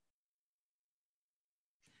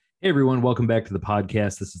Hey everyone, welcome back to the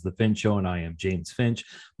podcast. This is the Finch Show, and I am James Finch.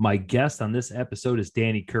 My guest on this episode is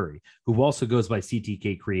Danny Curry, who also goes by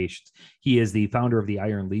CTK Creations. He is the founder of the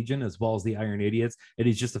Iron Legion as well as the Iron Idiots, and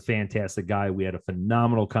he's just a fantastic guy. We had a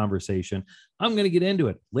phenomenal conversation. I'm going to get into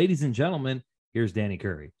it. Ladies and gentlemen, here's Danny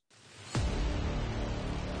Curry.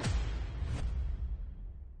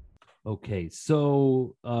 Okay,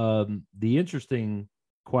 so the interesting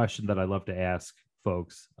question that I love to ask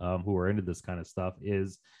folks who are into this kind of stuff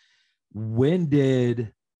is, when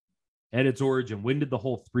did, at its origin, when did the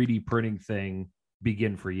whole 3D printing thing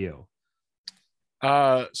begin for you?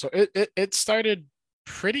 So it started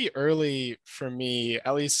pretty early for me,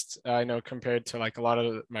 at least I know compared to like a lot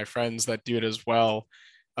of my friends that do it as well.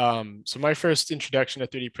 So my first introduction to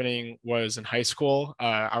 3D printing was in high school.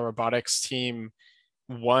 Our robotics team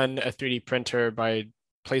won a 3D printer by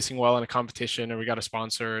placing well in a competition, or we got a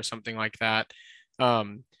sponsor or something like that.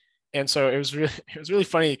 Um, and so it was really it was really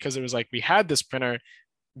funny because it was like we had this printer,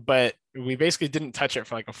 but we basically didn't touch it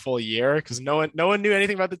for like a full year because no one knew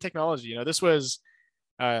anything about the technology. This was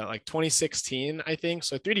like 2016, I think.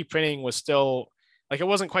 So 3D printing was still like it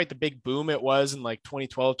wasn't quite the big boom it was in like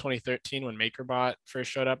 2012, 2013 when MakerBot first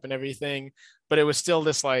showed up and everything, but it was still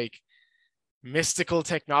this like mystical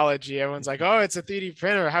technology. Everyone's like, "Oh, it's a 3D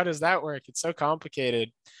printer. How does that work? It's so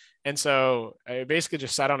complicated." And so I basically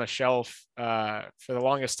just sat on a shelf for the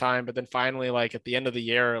longest time. But then finally, like at the end of the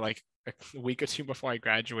year, like a week or two before I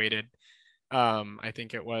graduated, I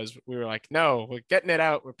think it was, we were like, no, we're getting it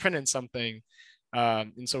out. We're printing something.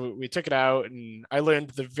 And so we took it out, and I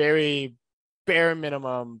learned the very bare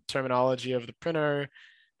minimum terminology of the printer.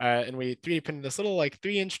 And we 3D printed this little like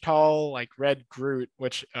 3-inch tall like red Groot,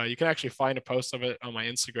 which you can actually find a post of it on my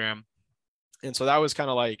Instagram. And so that was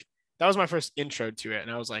kind of like, that was my first intro to it. And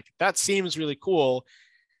I was like, that seems really cool.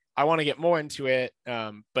 I want to get more into it.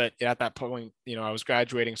 But at that point, I was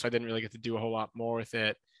graduating, so I didn't really get to do a whole lot more with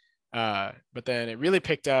it. But then it really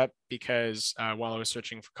picked up because while I was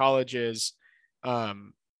searching for colleges,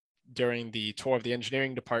 um, during the tour of the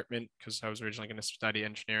engineering department, because I was originally going to study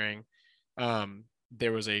engineering,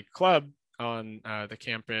 there was a club on the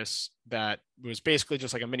campus that was basically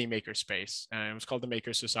just like a mini maker space. And it was called the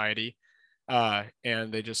Maker Society.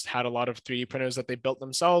 And they just had a lot of 3D printers that they built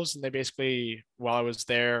themselves. And they basically, while I was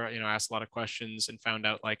there, asked a lot of questions and found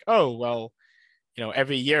out like, oh, well,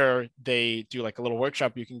 every year they do like a little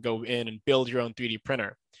workshop. You can go in and build your own 3D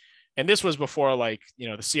printer. And this was before like, the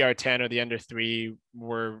CR10 or the Ender 3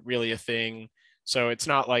 were really a thing. So it's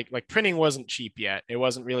not like printing wasn't cheap yet. It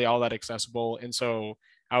wasn't really all that accessible. And so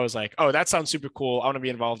I was like, oh, that sounds super cool. I want to be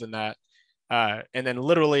involved in that. And then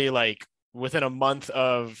literally like within a month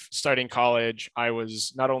of starting college, I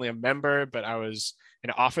was not only a member, but I was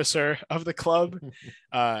an officer of the club.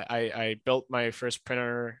 I built my first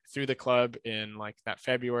printer through the club in like that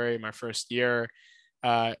February, my first year.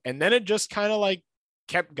 And then it just kind of like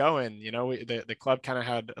kept going. The club kind of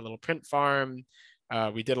had a little print farm.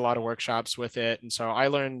 We did a lot of workshops with it. And so I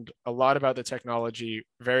learned a lot about the technology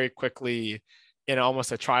very quickly in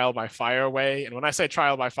almost a trial by fire way. And when I say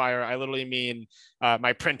trial by fire, I literally mean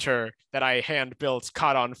my printer that I hand built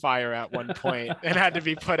caught on fire at one point and had to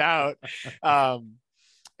be put out. Um,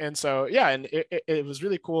 and so, yeah, and it was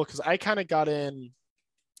really cool because I kind of got in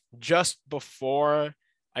just before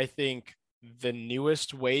I think the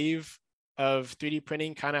newest wave of 3D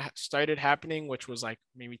printing kind of started happening, which was like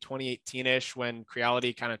maybe 2018-ish when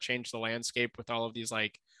Creality kind of changed the landscape with all of these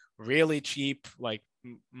like really cheap, like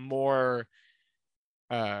more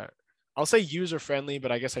I'll say user friendly,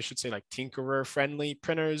 but I guess I should say like tinkerer friendly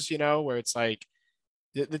printers, where it's like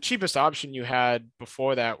the cheapest option you had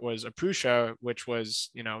before that was a Prusa, which was,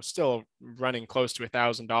 still running close to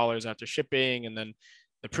 $1,000 after shipping. And then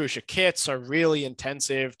the Prusa kits are really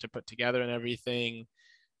intensive to put together and everything.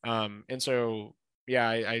 And so, yeah,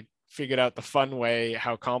 I figured out the fun way,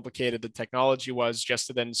 how complicated the technology was, just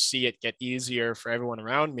to then see it get easier for everyone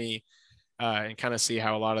around me, and kind of see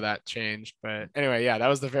how a lot of that changed. But anyway, yeah, that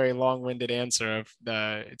was the very long-winded answer of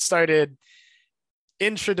it started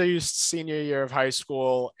introduced senior year of high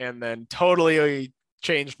school and then totally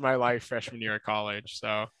changed my life freshman year of college.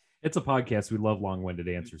 So It's a podcast. We love long-winded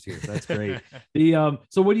answers here. So that's great.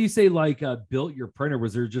 So what do you say like built your printer?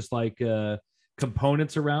 Was there just like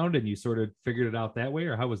components around and you sort of figured it out that way,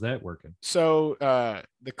 or how was that working? so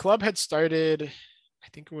the club had started, I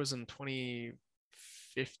think it was in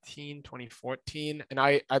 2015, 2014, and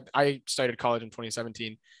I started college in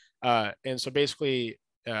 2017. And so basically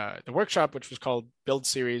the workshop, which was called Build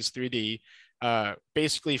Series 3D,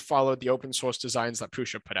 basically followed the open source designs that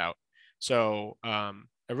Prusa put out. So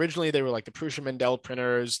originally they were like the Prusa Mandel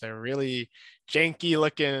printers. They're really janky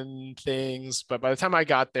looking things. But by the time I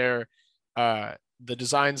got there, the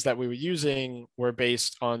designs that we were using were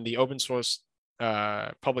based on the open source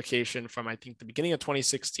publication from, I think, the beginning of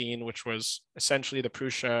 2016, which was essentially the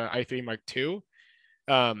Prusa i3 Mark II.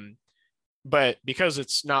 But because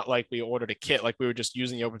it's not like we ordered a kit, like we were just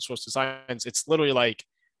using the open source designs, it's literally like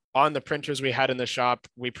on the printers we had in the shop,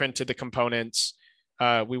 we printed the components.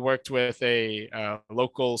 We worked with a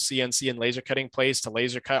local CNC and laser cutting place to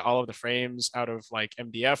laser cut all of the frames out of like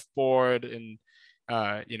MDF board. And,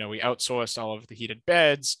 we outsourced all of the heated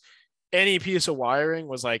beds. Any piece of wiring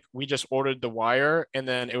was like, we just ordered the wire, and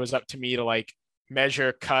then it was up to me to like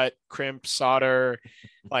measure, cut, crimp, solder,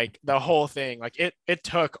 like the whole thing. Like it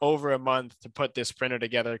took over a month to put this printer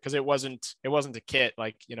together, because it wasn't a kit.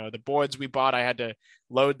 Like, the boards we bought, I had to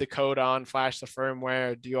load the code on, flash the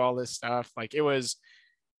firmware, do all this stuff. Like, it was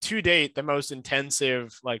to date the most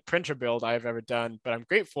intensive like printer build I've ever done. But I'm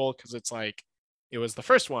grateful because it's like it was the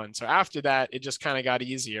first one. So after that, it just kind of got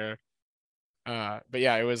easier. But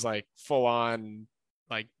yeah, it was like full on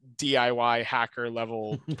like DIY hacker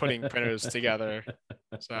level putting printers together.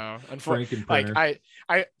 So unfortunately, like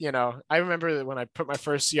I remember when I put my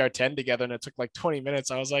first CR10 together and it took like 20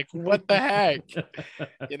 minutes, I was like, what the heck?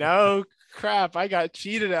 Crap, I got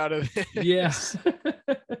cheated out of this. Yes.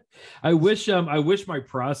 I wish my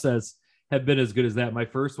process had been as good as that. My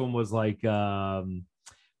first one was like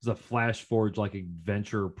it was a Flash Forge like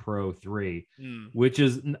Adventure Pro 3, which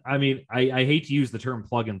is, I mean, I hate to use the term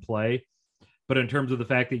plug and play, but in terms of the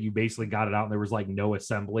fact that you basically got it out and there was like no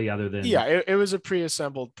assembly other than it was a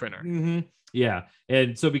pre-assembled printer. Yeah.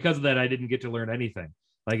 And so because of that, I didn't get to learn anything.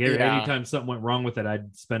 Like anytime something went wrong with it,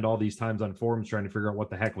 I'd spend all these times on forums trying to figure out what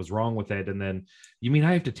the heck was wrong with it. And then, you mean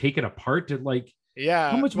I have to take it apart to like,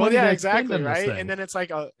 how much money? Yeah, exactly. Right. And then it's like,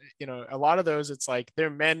 a lot of those, it's like they're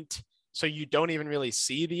meant so you don't even really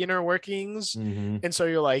see the inner workings. And so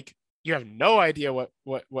you're like, you have no idea what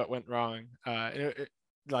went wrong.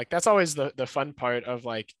 Like, that's always the fun part of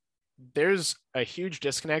like, there's a huge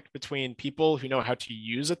disconnect between people who know how to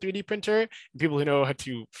use a 3D printer and people who know how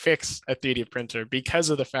to fix a 3D printer, because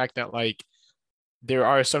of the fact that like there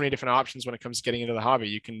are so many different options when it comes to getting into the hobby.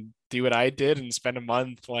 You can do what I did and spend a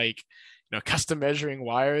month like custom measuring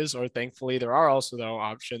wires, or thankfully there are also though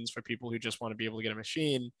options for people who just want to be able to get a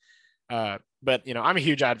machine. But I'm a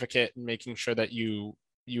huge advocate in making sure that you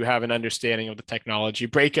have an understanding of the technology,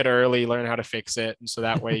 break it early, learn how to fix it. And so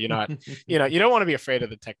that way you're not, you don't want to be afraid of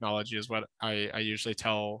the technology, is what I usually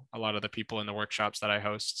tell a lot of the people in the workshops that I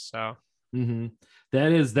host. So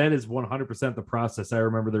that is 100% the process. I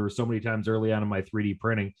remember there were so many times early on in my 3D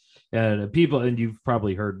printing, and people, and you've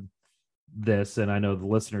probably heard this, and I know the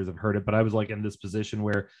listeners have heard it, but I was like in this position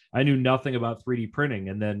where I knew nothing about 3D printing.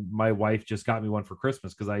 And then my wife just got me one for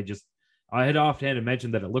Christmas because I had offhand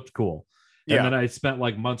mentioned that it looked cool. And then I spent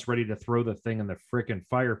like months ready to throw the thing in the freaking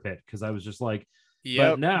fire pit because I was just like,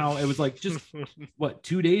 but now it was like just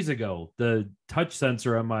 2 days ago, the touch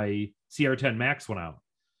sensor on my CR10 Max went out.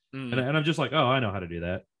 And I'm just like, oh, I know how to do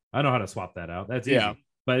that. I know how to swap that out. That's easy.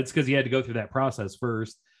 But it's because you had to go through that process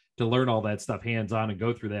first to learn all that stuff hands on and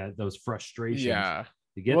go through those frustrations. Yeah.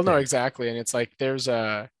 To get no, exactly. And it's like, there's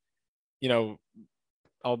I'm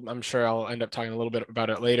sure I'll end up talking a little bit about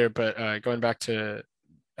it later, but going back to,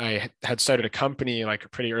 I had started a company like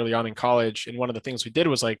pretty early on in college. And one of the things we did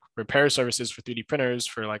was like repair services for 3D printers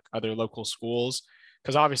for like other local schools.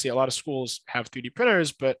 Because obviously a lot of schools have 3D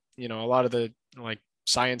printers, but a lot of the like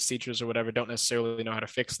science teachers or whatever don't necessarily know how to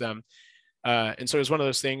fix them. And so it was one of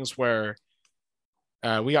those things where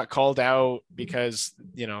we got called out because,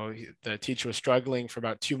 the teacher was struggling for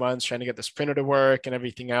about 2 months trying to get this printer to work and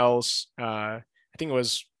everything else. I think it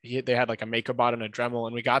was, they had like a MakerBot and a Dremel,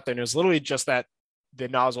 and we got there and it was literally just that the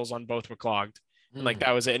nozzles on both were clogged. And like,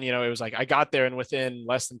 that was it. And, it was like, I got there and within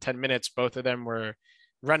less than 10 minutes, both of them were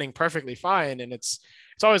running perfectly fine. And it's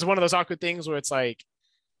always one of those awkward things where it's like,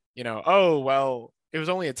 oh, well, it was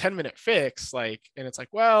only a 10-minute fix. Like, and it's like,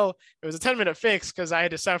 well, it was a 10-minute fix because I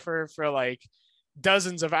had to suffer for like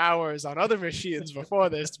dozens of hours on other machines before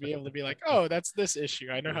this to be able to be like, oh, that's this issue.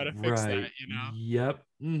 I know how to fix that, Yep.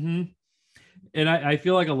 And I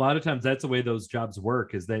feel like a lot of times that's the way those jobs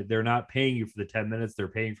work, is that they're not paying you for the 10 minutes. They're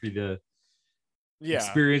paying for the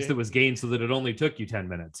experience that was gained so that it only took you 10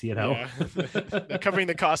 minutes, They're covering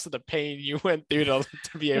the cost of the pain you went through to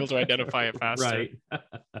be able to identify it faster.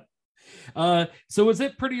 Right. So was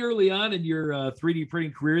it pretty early on in your 3D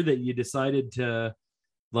printing career that you decided to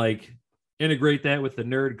like integrate that with the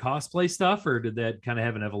nerd cosplay stuff, or did that kind of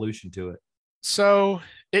have an evolution to it? So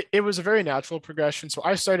it was a very natural progression. So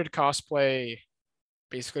I started cosplay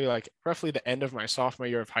basically like roughly the end of my sophomore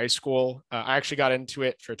year of high school. I actually got into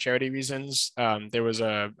it for charity reasons. There was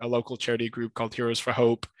a local charity group called Heroes for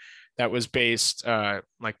Hope that was based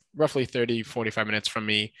like roughly 30, 45 minutes from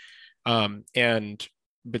me. And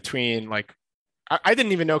between like, I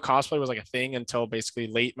didn't even know cosplay was like a thing until basically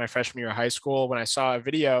late my freshman year of high school when I saw a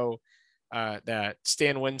video that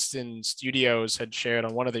Stan Winston Studios had shared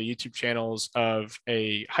on one of their YouTube channels of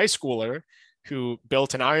a high schooler who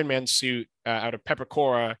built an Iron Man suit out of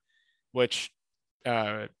peppercorn, which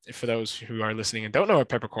for those who are listening and don't know what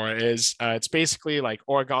peppercorn is, it's basically like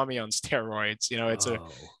origami on steroids. You know, it's a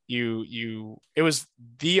Oh, it was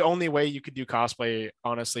the only way you could do cosplay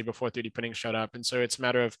honestly before 3D printing showed up, and so it's a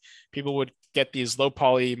matter of people would get these low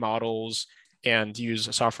poly models and use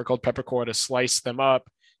a software called peppercorn to slice them up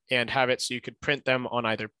and have it so you could print them on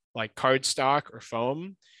either like cardstock or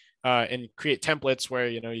foam. And create templates where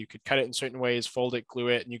you could cut it in certain ways, fold it, glue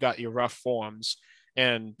it, and you got your rough forms.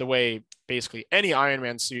 And the way basically any Iron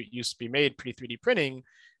Man suit used to be made pre 3D printing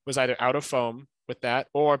was either out of foam with that,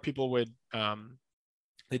 or people would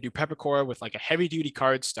they do peppercorn with like a heavy duty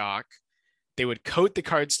cardstock. They would coat the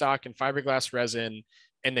cardstock in fiberglass resin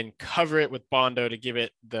and then cover it with Bondo to give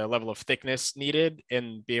it the level of thickness needed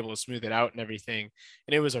and be able to smooth it out and everything.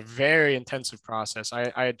 And it was a very intensive process.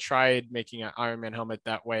 I had tried making an Iron Man helmet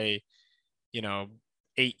that way, you know,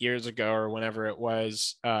 8 years ago or whenever it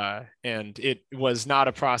was, and it was not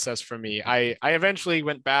a process for me. I eventually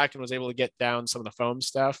went back and was able to get down some of the foam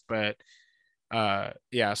stuff, but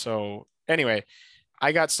yeah. So anyway,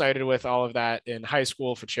 I got started with all of that in high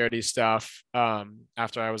school for charity stuff,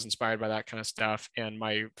 after I was inspired by that kind of stuff. And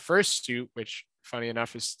my first suit, which funny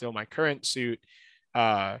enough is still my current suit,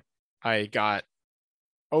 I got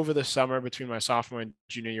over the summer between my sophomore and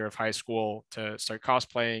junior year of high school to start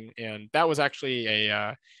cosplaying. And that was actually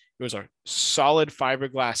it was a solid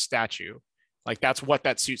fiberglass statue. Like that's what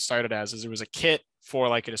that suit started as, is it was a kit for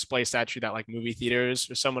like a display statue that like movie theaters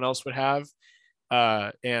or someone else would have.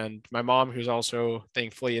 And my mom, who's also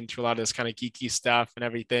thankfully into a lot of this kind of geeky stuff and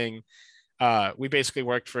everything, we basically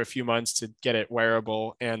worked for a few months to get it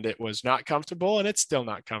wearable, and it was not comfortable, and it's still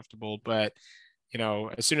not comfortable. But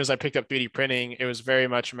as soon as I picked up 3D printing, it was very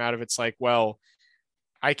much a matter of, it's like, well,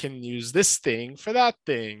 I can use this thing for that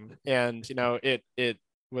thing, and it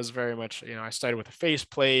was very much, I started with a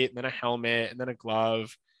faceplate, and then a helmet, and then a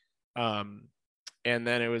glove. Um, and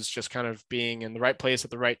then it was just kind of being in the right place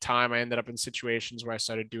at the right time. I ended up in situations where I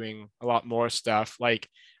started doing a lot more stuff. Like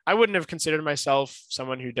I wouldn't have considered myself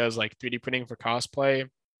someone who does like 3D printing for cosplay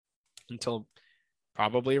until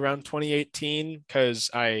probably around 2018,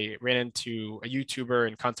 because I ran into a YouTuber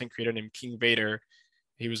and content creator named King Vader.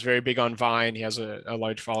 He was very big on Vine. He has a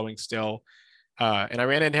large following still. And I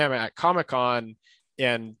ran into him at Comic-Con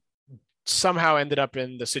and somehow ended up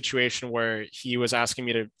in the situation where he was asking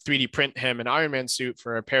me to 3D print him an Iron Man suit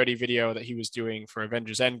for a parody video that he was doing for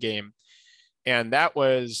Avengers Endgame. And that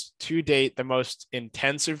was to date the most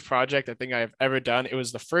intensive project I think I've ever done. It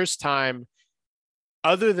was the first time,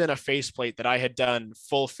 other than a faceplate, that I had done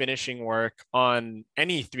full finishing work on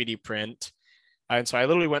any 3D print. And so I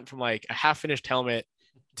literally went from like a half finished helmet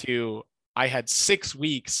to I had 6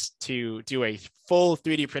 weeks to do a full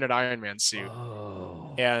 3D printed Iron Man suit.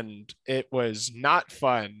 oh. And it was not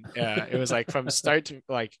fun. It was like from start to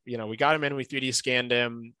like, we got him in, we 3D scanned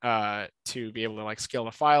him to be able to like scale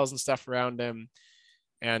the files and stuff around him.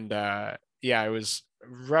 And yeah, it was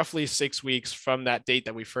roughly 6 weeks from that date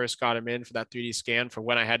that we first got him in for that 3D scan for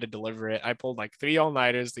when I had to deliver it. I pulled like 3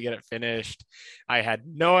 all-nighters to get it finished. I had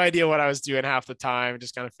no idea what I was doing half the time,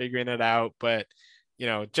 just kind of figuring it out. But,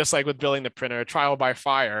 just like with building the printer, trial by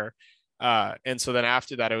fire. And so then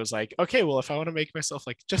after that, it was like, okay, well, if I want to make myself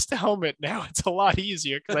like just a helmet now, it's a lot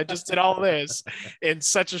easier because I just did all this in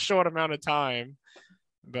such a short amount of time.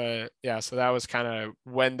 But yeah, so that was kind of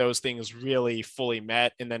when those things really fully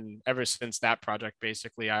met. And then ever since that project,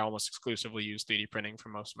 basically, I almost exclusively use 3D printing for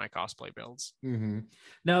most of my cosplay builds. Mm-hmm.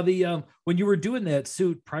 Now, the when you were doing that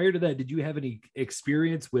suit prior to that, did you have any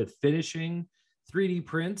experience with finishing 3D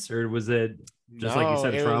prints, or was it just like you No,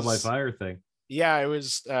 said, a it trial by was, fire thing? yeah, it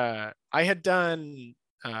was, uh, I had done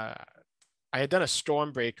a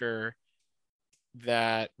Stormbreaker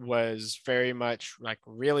that was very much like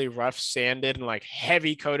really rough sanded and like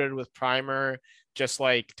heavy coated with primer, just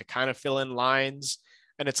like to kind of fill in lines.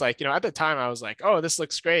 And it's like, at the time I was like, oh, this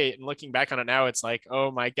looks great. And looking back on it now, it's like, oh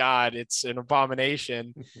my God, it's an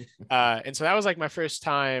abomination. And so that was like my first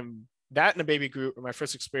time, that in a baby group, my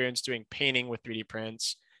first experience doing painting with 3D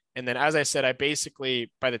prints. And then, as I said, I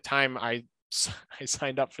basically, by the time I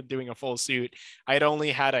signed up for doing a full suit, I had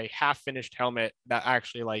only had a half finished helmet that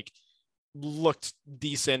actually like looked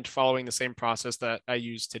decent following the same process that I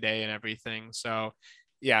use today and everything. So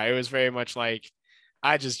yeah, it was very much like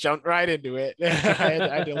I just jumped right into it. I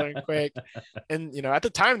had to learn quick. And you know, at the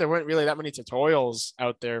time there weren't really that many tutorials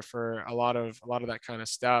out there for a lot of that kind of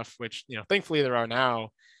stuff, which, you know, thankfully there are now.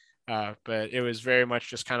 But it was very much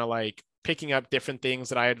just kind of like picking up different things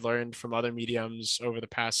that I had learned from other mediums over the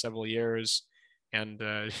past several years, and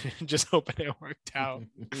just hoping it worked out.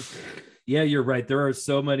 Yeah, you're right. There are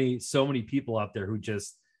so many people out there who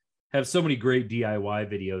just have so many great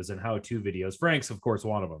DIY videos and how-to videos. Frank's, of course,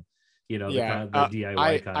 one of them. You know, the Yeah, kind the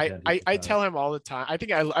DIY content. I tell him all the time. I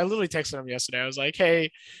think I literally texted him yesterday. I was like,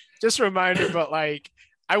 hey, just a reminder, but like,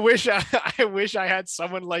 I wish I wish I had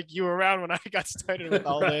someone like you around when I got started with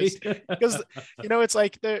all right? this, because you know, it's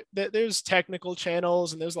like there's technical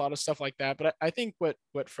channels and there's a lot of stuff like that. But I think what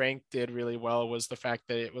Frank did really well was the fact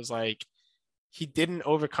that it was like he didn't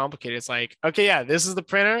overcomplicate it. It's like, okay, yeah, this is the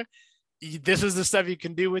printer. This is the stuff you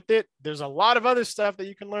can do with it. There's a lot of other stuff that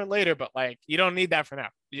you can learn later, but like you don't need that for now.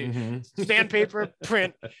 You sandpaper,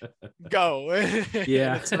 print, go.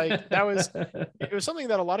 Yeah. It's like it was something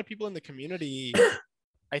that a lot of people in the community,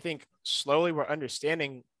 I think, slowly were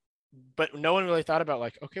understanding, but no one really thought about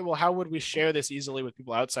like, okay, well, how would we share this easily with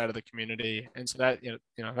people outside of the community? And so that,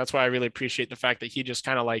 that's why I really appreciate the fact that he just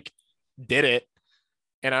kind of like did it.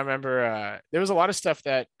 And I remember there was a lot of stuff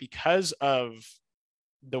that, because of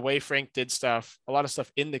the way Frank did stuff, a lot of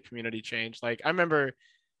stuff in the community changed. Like I remember,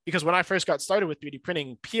 because when I first got started with 3D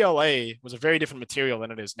printing, PLA was a very different material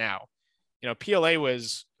than it is now. You know, PLA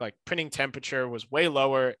was like, printing temperature was way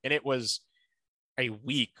lower, and it was a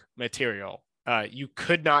weak material. You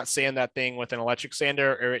could not sand that thing with an electric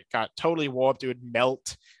sander, or it got totally warped. It would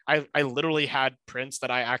melt. I literally had prints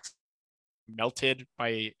that I actually melted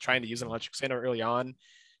by trying to use an electric sander early on.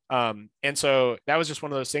 And so that was just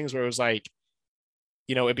one of those things where it was like,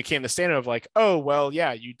 it became the standard of like, oh, well,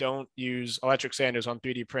 yeah, you don't use electric sanders on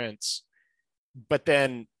 3D prints. But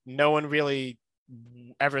then no one really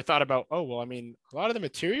ever thought about, oh, well, I mean, a lot of the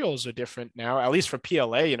materials are different now, at least for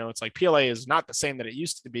PLA. It's like PLA is not the same that it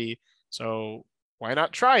used to be. So why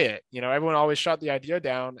not try it? Everyone always shot the idea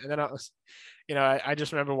down. And then I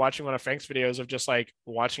just remember watching one of Frank's videos of just like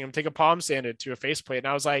watching him take a palm sander to a faceplate. And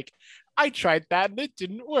I was like, I tried that and it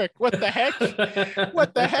didn't work. What the heck?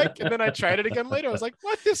 What the heck? And then I tried it again later. I was like,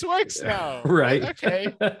 what? This works now. Right.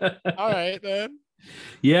 Okay. All right, then.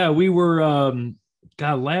 Yeah, we were,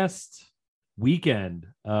 last weekend,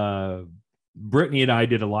 Brittany and I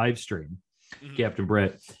did a live stream, Captain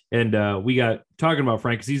Britt, and we got talking about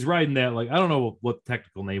Frank because he's riding that, like, I don't know what the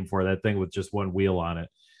technical name for that thing with just one wheel on it.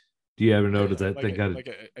 Do you ever notice that like thing?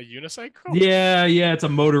 Like a unicycle? Yeah, it's a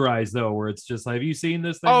motorized though, where it's just like, have you seen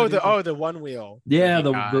this thing? The one wheel. Yeah,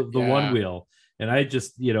 the one wheel. And I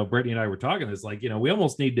just, Brittany and I were talking this, like, we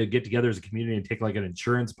almost need to get together as a community and take like an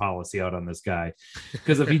insurance policy out on this guy.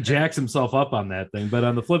 Because if he jacks himself up on that thing, but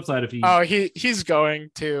on the flip side, if he's going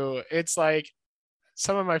to, it's like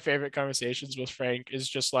some of my favorite conversations with Frank is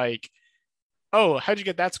just like, oh, how'd you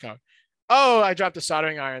get that scar? Oh, I dropped a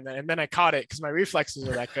soldering iron and then I caught it because my reflexes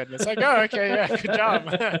are that good. And it's like, oh, okay, yeah, good job.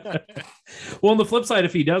 Well, on the flip side,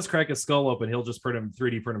 if he does crack his skull open, he'll just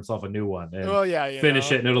 3D print himself a new one and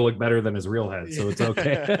finish it, and it'll look better than his real head. So it's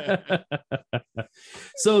okay.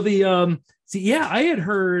 So I had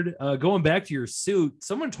heard, going back to your suit,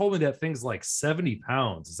 someone told me that thing's like 70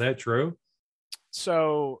 pounds. Is that true?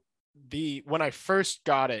 So when I first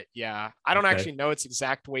got it, yeah, I don't actually know its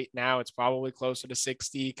exact weight now. It's probably closer to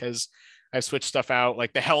 60 because I've switched stuff out.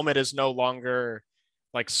 Like the helmet is no longer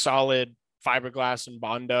like solid fiberglass and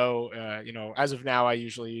Bondo. As of now, I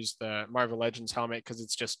usually use the Marvel Legends helmet because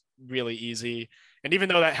it's just really easy. And even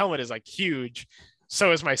though that helmet is like huge,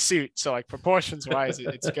 so is my suit. So like proportions wise,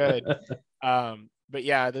 it's good. But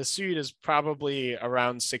yeah, the suit is probably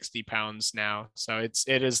around 60 pounds now. So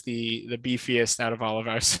it is the beefiest out of all of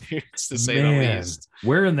our suits, to say the least.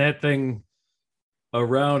 Wearing that thing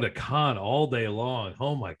around a con all day long.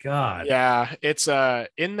 Oh my God. Yeah, it's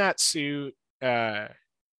in that suit,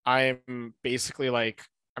 I'm basically like,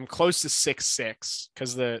 I'm close to 6'6"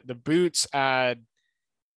 because the boots add,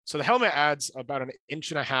 so the helmet adds about 1.5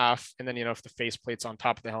 inches, and then if the faceplate's on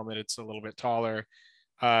top of the helmet, it's a little bit taller.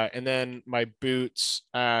 And then my boots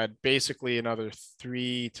add basically another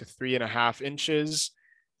 3 to 3.5 inches.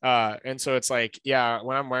 And so it's like, yeah,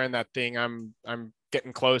 when I'm wearing that thing, I'm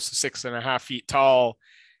getting close to 6.5 feet tall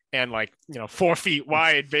and like, 4 feet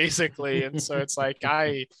wide basically. And so it's like,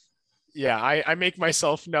 I make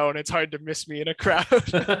myself known. It's hard to miss me in a crowd.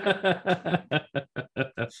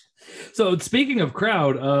 So speaking of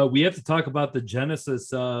crowd, we have to talk about the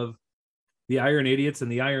genesis of the Iron Idiots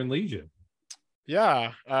and the Iron Legion.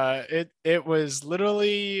 Yeah, it was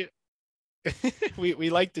literally we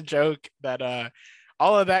like to joke that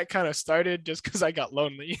all of that kind of started just because I got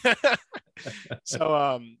lonely.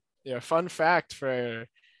 So yeah, fun fact for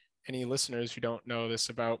any listeners who don't know this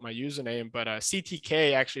about my username, but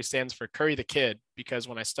CTK actually stands for Curry the Kid, because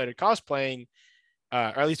when I started cosplaying, or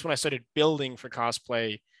at least when I started building for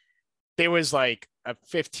cosplay, there was like a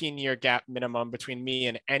 15-year gap minimum between me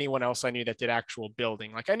and anyone else I knew that did actual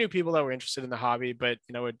building. Like I knew people that were interested in the hobby, but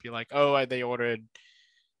it'd be like, oh, they ordered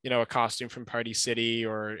a costume from Party City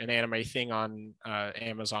or an anime thing on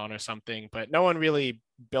Amazon or something, but no one really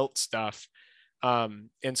built stuff. And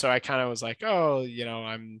so I kind of was like, oh,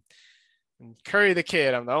 I'm Curry the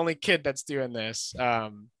Kid. I'm the only kid that's doing this.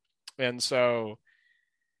 And so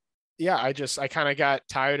yeah, I kind of got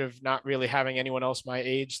tired of not really having anyone else my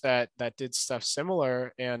age that did stuff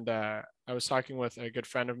similar. And I was talking with a good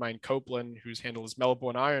friend of mine, Copeland, whose handle is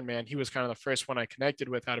Melbourne Iron Man. He was kind of the first one I connected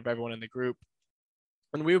with out of everyone in the group.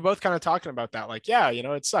 And we were both kind of talking about that. Like, yeah,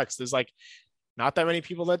 it sucks. There's like not that many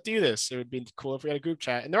people that do this. It would be cool if we had a group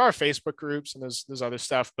chat. And there are Facebook groups and there's other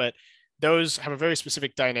stuff, but those have a very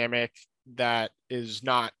specific dynamic that is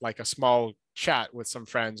not like a small chat with some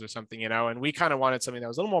friends or something, and we kind of wanted something that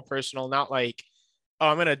was a little more personal, not like, oh,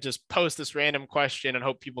 I'm going to just post this random question and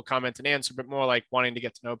hope people comment and answer, but more like wanting to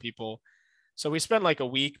get to know people. So we spent like a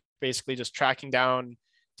week basically just tracking down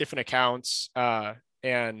different accounts.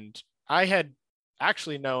 And I had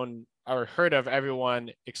actually known or heard of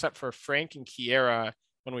everyone except for Frank and Kiera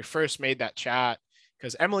when we first made that chat,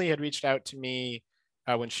 because Emily had reached out to me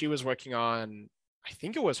when she was working on, I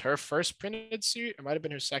think it was her first printed suit. It might have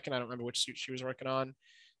been her second. I don't remember which suit she was working on.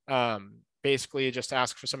 Basically, just to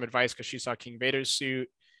ask for some advice because she saw King Vader's suit.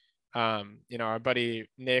 Our buddy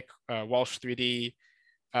Nick, Walsh 3D.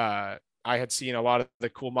 I had seen a lot of the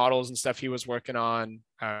cool models and stuff he was working on.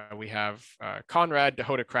 We have Conrad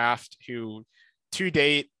Dehota Craft, who to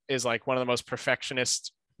date is like one of the most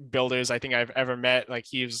perfectionist builders I think I've ever met. Like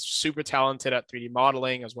he's super talented at 3D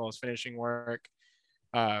modeling as well as finishing work.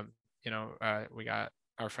 We got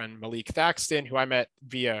our friend Malik Thaxton, who I met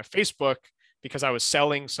via Facebook because I was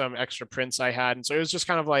selling some extra prints I had. And so it was just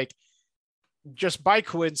kind of like, just by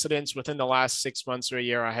coincidence, within the last 6 months or a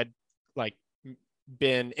year, I had like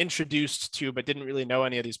been introduced to, but didn't really know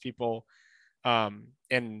any of these people.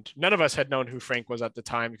 And none of us had known who Frank was at the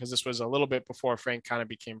time, because this was a little bit before Frank kind of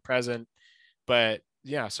became present. But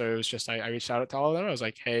yeah, so it was just, I reached out to all of them. I was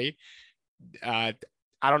like, hey,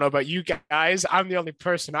 I don't know about you guys. I'm the only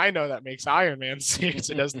person I know that makes Iron Man suits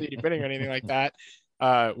and does 3D printing or anything like that.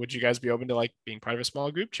 Would you guys be open to like being part of a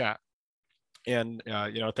small group chat? And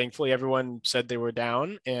thankfully everyone said they were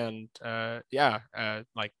down. And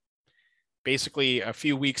like basically a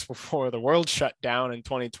few weeks before the world shut down in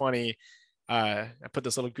 2020, I put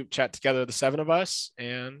this little group chat together, the 7 of us,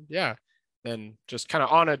 and yeah, then just kind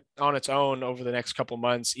of on its own over the next couple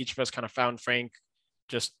months, each of us kind of found Frank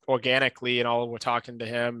just organically, and all were talking to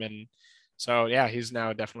him, and so yeah, he's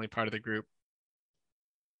now definitely part of the group.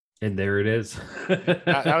 And there it is.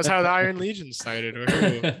 That was how the Iron Legion started.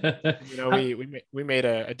 We made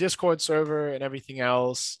a Discord server and everything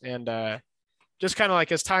else, and just kind of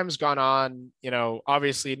like as time's gone on,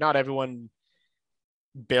 obviously not everyone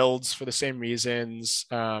builds for the same reasons.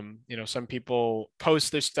 Some people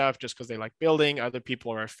post their stuff just because they like building. Other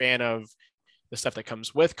people are a fan of the stuff that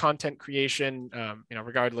comes with content creation,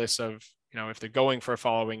 regardless of, if they're going for a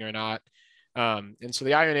following or not. And so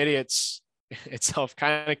the Iron Idiots itself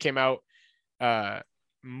kind of came out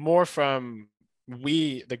more from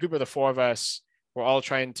the group of the 4 of us were all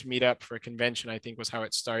trying to meet up for a convention, I think was how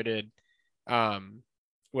it started,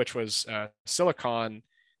 which was Silicon.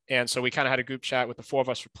 And so we kind of had a group chat with the 4 of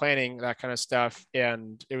us for planning that kind of stuff.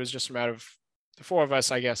 And it was just a matter of the 4 of us,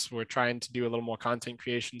 I guess, were trying to do a little more content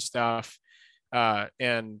creation stuff.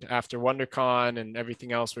 And after WonderCon and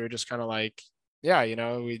everything else, we were just kind of like, yeah,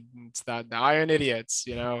 it's the Iron Idiots,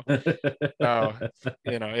 so,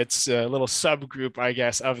 it's a little subgroup, I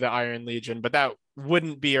guess, of the Iron Legion, but that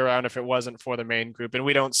wouldn't be around if it wasn't for the main group. And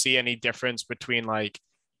we don't see any difference between like,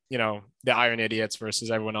 the Iron Idiots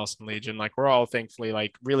versus everyone else in Legion. Like we're all thankfully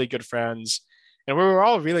like really good friends, and we were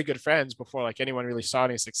all really good friends before like anyone really saw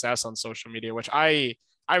any success on social media, which I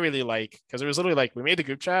really like, because it was literally like we made the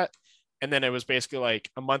group chat, and then it was basically like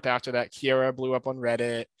a month after that, Kiera blew up on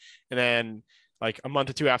Reddit, and then like a month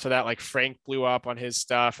or 2 after that, like Frank blew up on his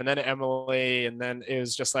stuff, and then Emily, and then it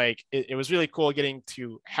was just like it was really cool getting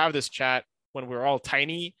to have this chat when we were all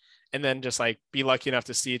tiny, and then just like be lucky enough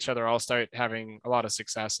to see each other all start having a lot of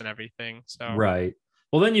success and everything. So right.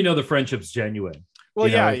 Well, then the friendship's genuine. well,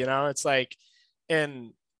 yeah, it's like,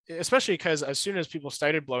 and especially because as soon as people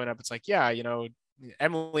started blowing up, it's like, yeah, you know,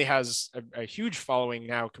 Emily has a huge following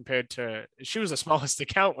now compared to, she was the smallest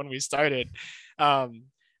account when we started. Um,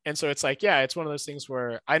 and so it's like, yeah, it's one of those things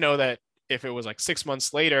where I know that if it was like 6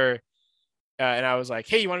 months later, and I was like,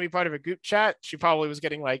 hey, you want to be part of a group chat? She probably was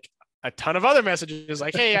getting like a ton of other messages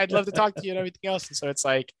like, hey, I'd love to talk to you and everything else. And so it's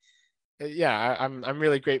like, yeah, I'm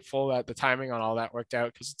really grateful that the timing on all that worked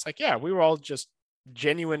out, because it's like, yeah, we were all just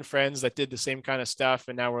genuine friends that did the same kind of stuff,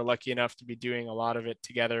 and now we're lucky enough to be doing a lot of it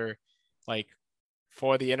together, like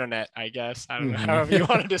for the internet, I guess. I don't know, however you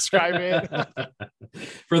want to describe it.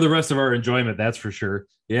 For the rest of our enjoyment, that's for sure.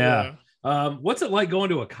 Yeah. Yeah. What's it like going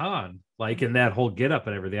to a con, like in that whole get up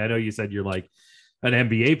and everything? I know you said you're like an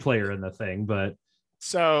NBA player in the thing, but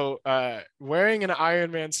So wearing an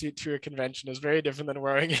Iron Man suit to a convention is very different than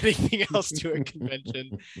wearing anything else to a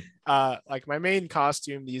convention. Like my main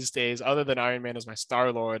costume these days, other than Iron Man, is my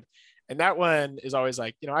Star Lord, and that one is always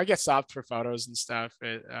like, you know, I get stopped for photos and stuff.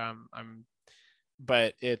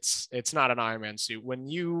 But it's not an Iron Man suit. When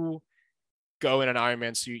you go in an Iron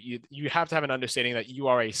Man suit, you have to have an understanding that you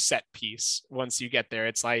are a set piece once you get there.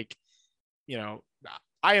 It's like, you know,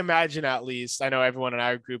 I imagine, at least I know everyone in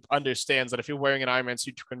our group understands that if you're wearing an Iron Man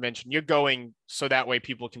suit to convention, you're going so that way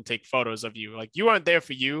people can take photos of you. Like, you aren't there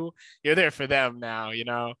for you, you're there for them now, you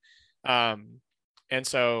know? And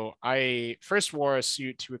so I first wore a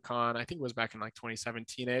suit to a con, I think it was back in like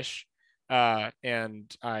 2017-ish.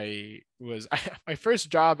 And I was my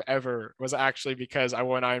first job ever was actually because I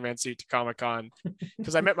wore an Iron Man suit to Comic-Con,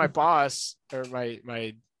 because I met my boss, or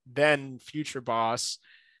my then future boss,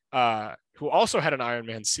 who also had an Iron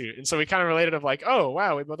Man suit. And so we kind of related of like, oh,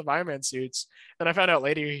 wow, we both have Iron Man suits. Then I found out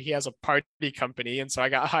later he has a party company. And so I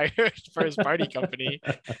got hired for his party company.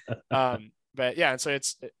 But yeah, and so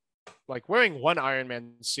it's like wearing one Iron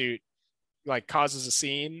Man suit like causes a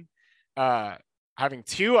scene. Having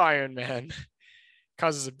two Iron Man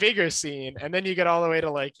causes a bigger scene. And then you get all the way to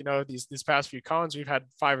like, you know, these past few cons, we've had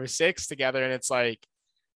 5 or 6 together. And it's like,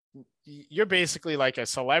 you're basically like a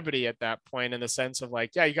celebrity at that point, in the sense of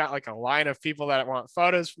like, yeah, you got like a line of people that want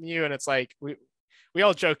photos from you. And it's like, we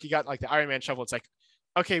all joke, you got like the Iron Man shovel. It's like,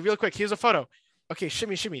 okay, real quick, here's a photo. Okay,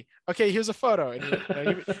 shimmy, shimmy. Okay, here's a photo.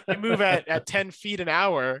 And you move at 10 feet an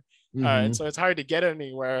hour. And so it's hard to get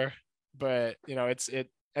anywhere. But, you know, it's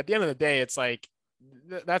at the end of the day, it's like,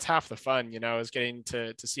 that's half the fun, you know, is getting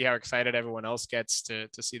to see how excited everyone else gets to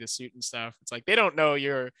see the suit and stuff. It's like, they don't know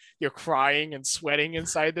you're crying and sweating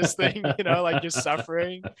inside this thing, you know, like you're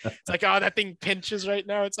suffering. It's like, oh, that thing pinches right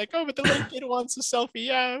now. It's like, oh, but the little kid wants a selfie.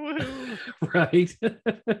 Yeah, woohoo. Right.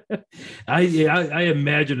 I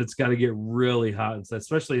imagine it's got to get really hot,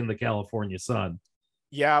 especially in the California sun.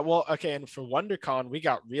 Yeah, well, okay, and for WonderCon we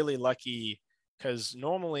got really lucky, because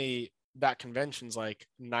normally that convention's like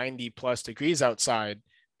 90 plus degrees outside,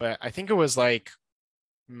 but I think it was like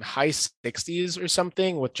high 60s or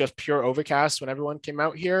something with just pure overcast when everyone came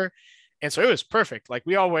out here. And so it was perfect. Like,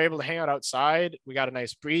 we all were able to hang out outside. We got a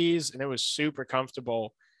nice breeze and it was super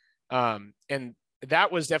comfortable. And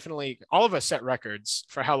that was definitely, all of us set records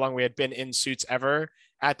for how long we had been in suits ever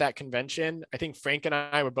at that convention. I think Frank and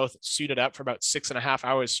I were both suited up for about 6.5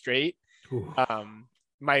 hours straight.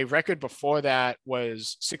 My record before that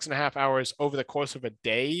was 6.5 hours over the course of a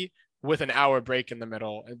day with an hour break in the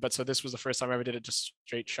middle. But so this was the first time I ever did it just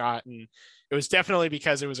straight shot. And it was definitely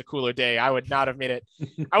because it was a cooler day. I would not have made it.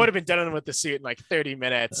 I would have been done with the suit in like 30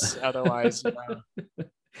 minutes. Otherwise, you know.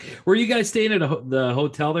 Were you guys staying at the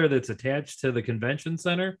hotel there that's attached to the convention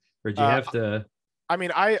center? Or did you have to? I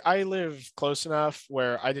mean, I live close enough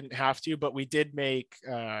where I didn't have to, but we did make,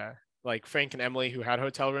 like Frank and Emily, who had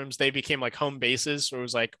hotel rooms, they became like home bases. So it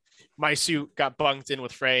was like my suit got bunked in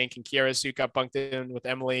with Frank and Kiara's suit got bunked in with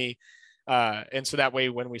Emily. And so that way,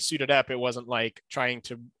 when we suited up, it wasn't like trying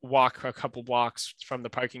to walk a couple blocks from the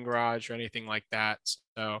parking garage or anything like that.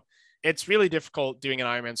 So it's really difficult doing an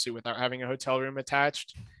Iron Man suit without having a hotel room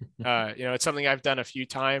attached. You know, it's something I've done a few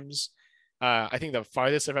times. I think the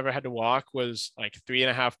farthest I've ever had to walk was like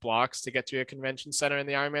 3.5 blocks to get to a convention center in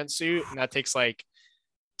the Iron Man suit. And that takes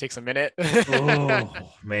a minute. Oh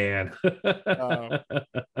man.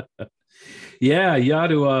 Yeah, you ought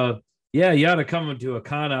to come to a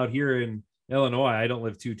con out here in Illinois. I don't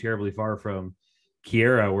live too terribly far from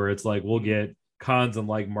Kiera, where it's like we'll get cons in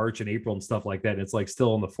like March and April and stuff like that. And it's like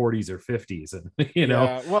still in the 40s or 50s. And you know,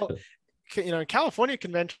 yeah, well, you know, California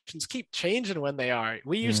conventions keep changing when they are.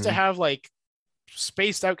 We used to have like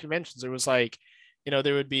spaced out conventions. It was like, you know,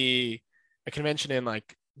 there would be a convention in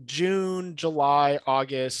like June, July,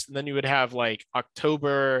 August, and then you would have like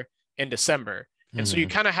October and December. And so you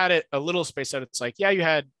kind of had it a little spaced out. It's like, yeah, you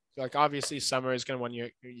had like obviously summer is going to when you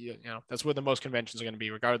know that's where the most conventions are going to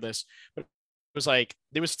be regardless. But it was like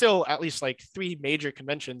there was still at least like 3 major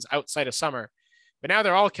conventions outside of summer, but now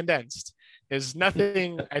they're all condensed. There's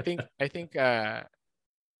nothing. I think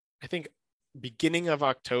beginning of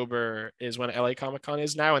October is when LA Comic Con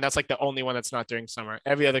is now, and that's like the only one that's not during summer.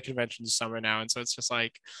 Every other convention is summer now, and so it's just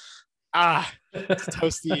like, it's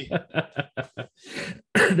toasty.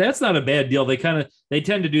 That's not a bad deal. They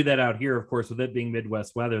tend to do that out here, of course, with it being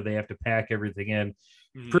Midwest weather. They have to pack everything in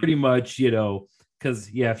pretty much,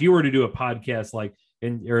 because yeah, if you were to do a podcast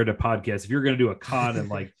if you're going to do a con in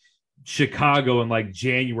like Chicago in like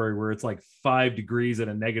January where it's like 5 degrees and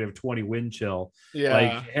a -20 wind chill,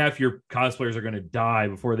 like half your cosplayers are going to die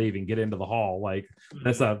before they even get into the hall. Like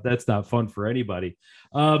that's not fun for anybody.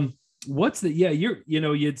 You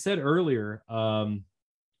had said earlier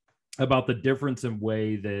about the difference in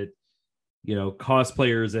way that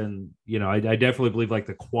cosplayers and I definitely believe like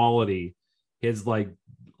the quality has like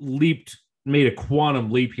made a quantum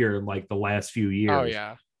leap here in like the last few years. Oh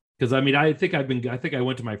yeah. Because I think I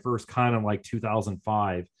went to my first con in like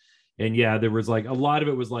 2005, and yeah, there was like a lot of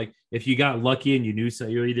it was like if you got lucky and you knew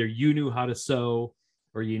either you knew how to sew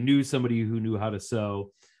or you knew somebody who knew how to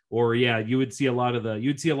sew, or yeah, you'd see a lot of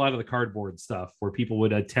the cardboard stuff where people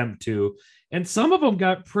would attempt to, and some of them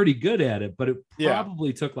got pretty good at it, but it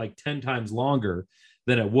probably took like 10 times longer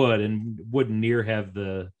than it would and wouldn't near have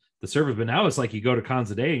the service. But now it's like you go to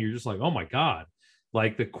cons a day and you're just like, oh my God.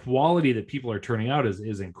 Like the quality that people are turning out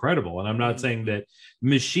is incredible. And I'm not saying that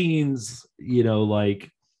machines, like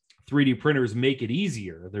 3D printers make it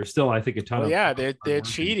easier. There's still, I think, a ton of they're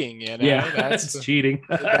cheating, Yeah, that's cheating.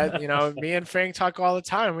 Me and Frank talk all the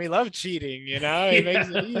time. We love cheating, it makes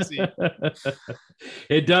it easy.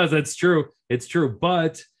 It does. That's true. It's true.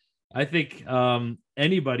 But I think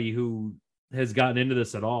anybody who has gotten into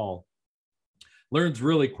this at all learns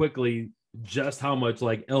really quickly just how much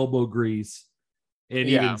like elbow grease and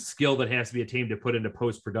even skill that has to be attained to put into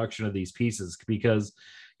post-production of these pieces. Because,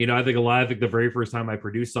 I think the very first time I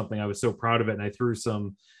produced something, I was so proud of it. And I threw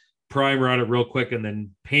some primer on it real quick and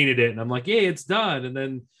then painted it. And I'm like, hey, it's done. And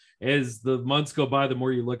then as the months go by, the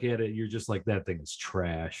more you look at it, you're just like, that thing is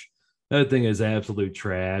trash. That thing is absolute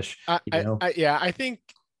trash. I think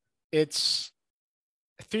it's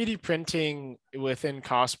 3D printing within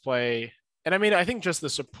cosplay. And I think just the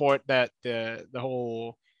support that the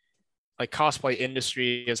whole like cosplay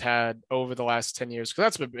industry has had over the last 10 years,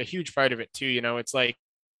 because that's a huge part of it too. It's like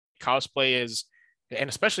cosplay is, and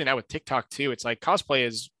especially now with TikTok too, it's like cosplay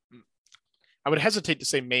is, I would hesitate to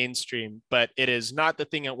say mainstream, but it is not the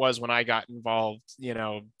thing it was when I got involved,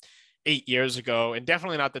 8 years ago, and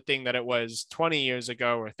definitely not the thing that it was 20 years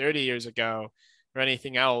ago or 30 years ago or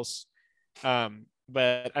anything else.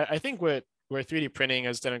 But I think where 3D printing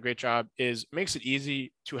has done a great job is makes it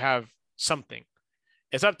easy to have something.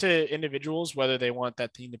 It's up to individuals whether they want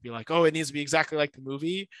that thing to be like, oh, it needs to be exactly like the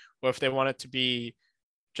movie, or if they want it to be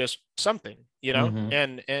just something,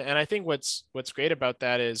 And I think what's great about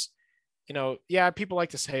that is, people like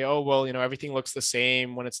to say, oh, well, everything looks the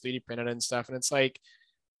same when it's 3D printed and stuff. And it's like,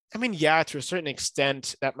 to a certain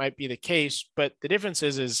extent, that might be the case. But the difference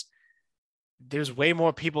is there's way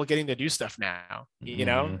more people getting to do stuff now.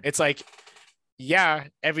 It's like,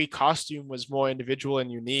 every costume was more individual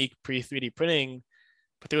and unique pre 3D printing,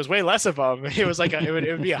 but there was way less of them. It was like it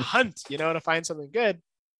would be a hunt, to find something good.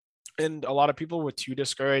 And a lot of people were too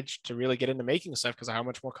discouraged to really get into making stuff because of how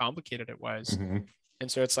much more complicated it was.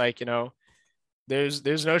 And so it's like,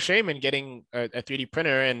 there's no shame in getting a 3D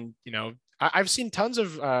printer. And, I've seen tons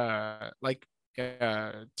of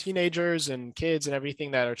teenagers and kids and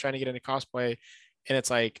everything that are trying to get into cosplay. And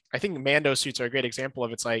it's like, I think Mando suits are a great example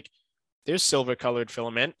of, it's like, there's silver colored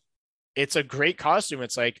filament. It's a great costume.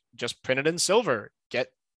 It's like, just print it in silver,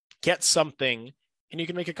 get something and you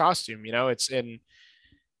can make a costume,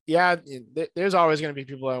 there's always going to be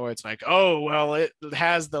people where it's like, oh, well, it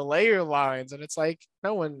has the layer lines. And it's like,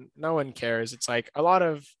 no one cares. It's like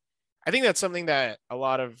I think that's something that a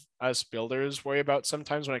lot of us builders worry about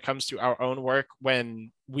sometimes when it comes to our own work,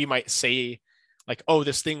 when we might say like, oh,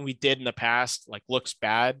 this thing we did in the past, like, looks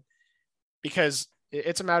bad, because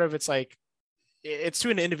it's a matter of, it's like, it's to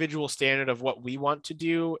an individual standard of what we want to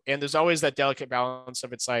do. And there's always that delicate balance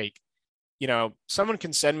of, it's like, someone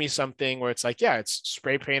can send me something where it's like, it's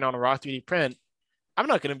spray paint on a raw 3D print. I'm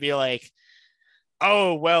not going to be like,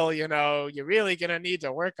 oh, well, you're really going to need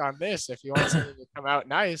to work on this if you want something to come out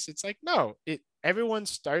nice. It's like, no, everyone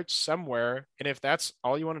starts somewhere. And if that's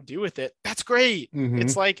all you want to do with it, that's great.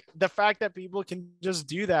 It's like the fact that people can just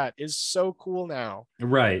do that is so cool now.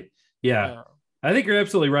 Right. Yeah. I think you're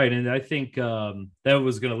absolutely right. And I think that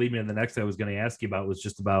was going to lead me to the next thing I was going to ask you about was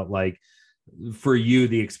just about like for you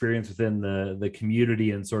the experience within the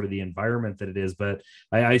community and sort of the environment that it is. But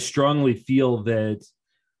I strongly feel that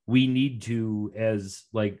we need to, as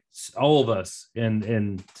like all of us,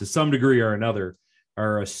 and to some degree or another,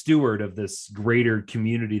 are a steward of this greater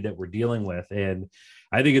community that we're dealing with. And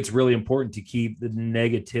I think it's really important to keep the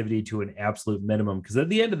negativity to an absolute minimum because at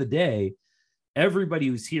the end of the day, everybody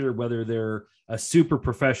who's here, whether they're a super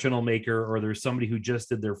professional maker or there's somebody who just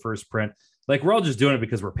did their first print, like we're all just doing it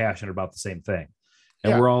because we're passionate about the same thing.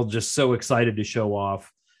 And Yeah. we're all just so excited to show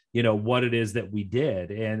off, what it is that we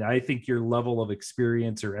did. And I think your level of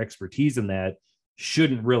experience or expertise in that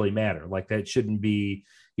shouldn't really matter. Like that shouldn't be,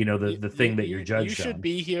 the thing that you're You judged should on.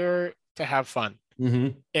 be here to have fun.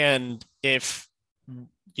 Mm-hmm. And if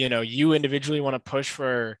you individually want to push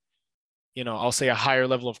for, I'll say a higher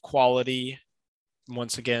level of quality,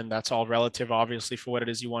 once again, that's all relative, obviously, for what it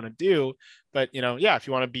is you want to do. But yeah, if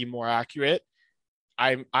you want to be more accurate,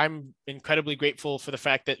 I'm incredibly grateful for the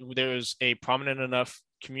fact that there's a prominent enough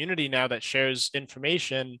community now that shares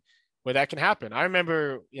information where that can happen. I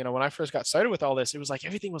remember, when I first got started with all this, it was like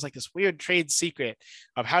everything was like this weird trade secret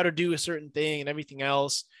of how to do a certain thing and everything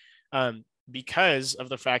else. Because of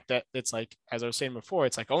the fact that it's like, as I was saying before,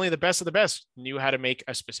 it's like only the best of the best knew how to make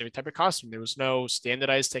a specific type of costume. There was no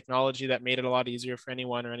standardized technology that made it a lot easier for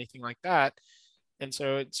anyone or anything like that. And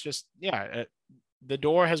so it's just, yeah, the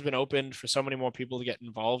door has been opened for so many more people to get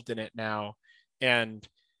involved in it now. And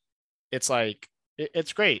it's like,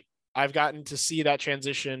 it's great. I've gotten to see that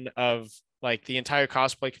transition of like the entire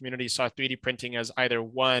cosplay community saw 3D printing as either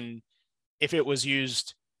one, if it was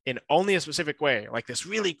used in only a specific way, like this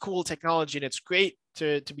really cool technology, and it's great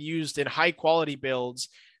to be used in high quality builds.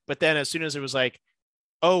 But then as soon as it was like,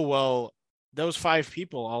 oh, well, those 5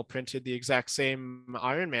 people all printed the exact same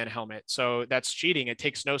Iron Man helmet. So that's cheating. It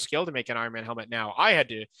takes no skill to make an Iron Man helmet now. I had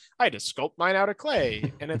to sculpt mine out of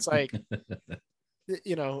clay. And it's like,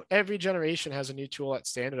 every generation has a new tool that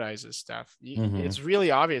standardizes stuff. Mm-hmm. It's really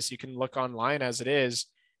obvious. You can look online as it is.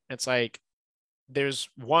 It's like there's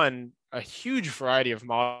a huge variety of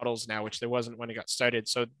models now, which there wasn't when it got started.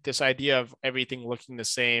 So this idea of everything looking the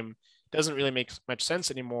same doesn't really make much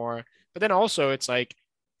sense anymore. But then also it's like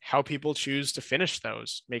how people choose to finish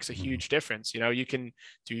those makes a huge difference. You can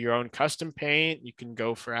do your own custom paint. You can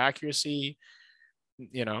go for accuracy.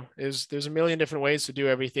 There's a million different ways to do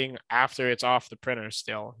everything after it's off the printer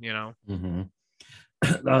still. Mm-hmm.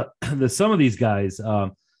 Some of these guys,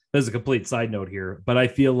 there's a complete side note here, but I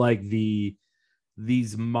feel like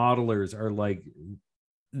these modelers are like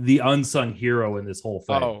the unsung hero in this whole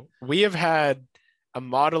thing. Oh, we have had a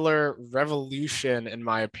modeler revolution, in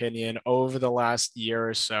my opinion, over the last year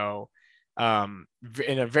or so.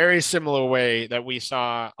 In a very similar way that we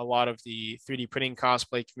saw a lot of the 3D printing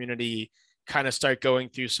cosplay community kind of start going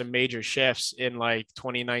through some major shifts in like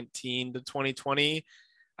 2019 to 2020.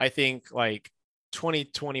 I think like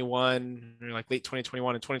 2021 or like late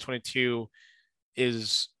 2021 and 2022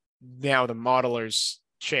 is now the modelers'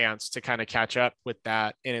 chance to kind of catch up with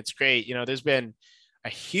that. And it's great. There's been a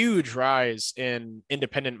huge rise in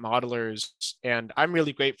independent modelers. And I'm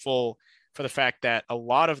really grateful for the fact that a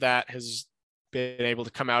lot of that has been able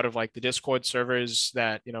to come out of like the Discord servers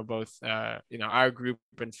that, both, our group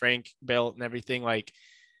and Frank built and everything. Like,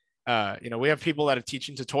 we have people that are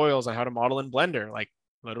teaching tutorials on how to model in Blender, like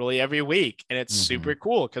literally every week. And it's super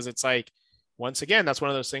cool because it's like, once again, that's one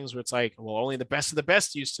of those things where it's like, well, only the best of the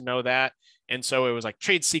best used to know that. And so it was like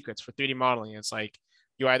trade secrets for 3D modeling. It's like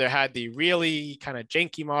you either had the really kind of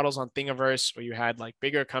janky models on Thingiverse, or you had like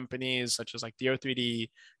bigger companies such as like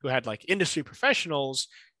DO3D who had like industry professionals.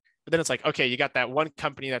 But then it's like, okay, you got that one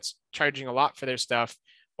company that's charging a lot for their stuff,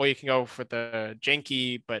 or you can go for the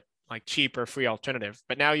janky but like cheap or free alternative.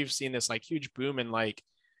 But now you've seen this like huge boom in like,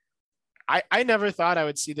 I never thought I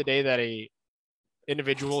would see the day that a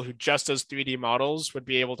individual who just does 3D models would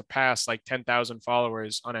be able to pass like 10,000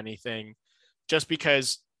 followers on anything, just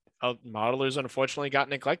because modelers unfortunately got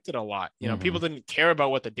neglected a lot. People didn't care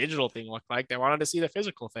about what the digital thing looked like. They wanted to see the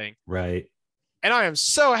physical thing. Right. And I am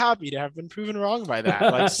so happy to have been proven wrong by that.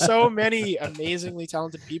 Like so many amazingly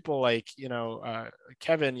talented people like,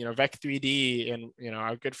 Kevin, Vec 3D and,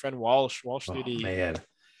 our good friend Walsh 3D. Man.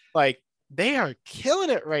 Like they are killing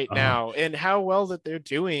it right now and how well that they're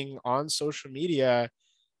doing on social media.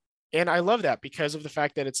 And I love that because of the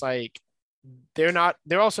fact that it's like, they're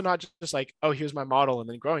also not just like, oh, here's my model and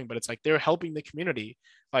then growing, but it's like they're helping the community.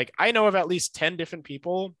 Like I know of at least 10 different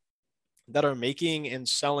people that are making and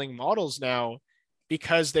selling models now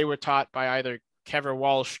because they were taught by either Kevin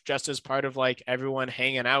Walsh just as part of like everyone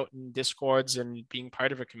hanging out in discords and being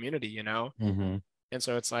part of a community, you know? Mm-hmm. And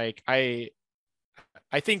so it's like I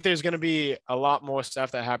think there's going to be a lot more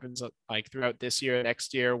stuff that happens like throughout this year,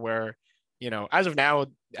 next year, where, you know, as of now,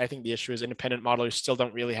 I think the issue is independent modelers still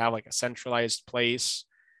don't really have like a centralized place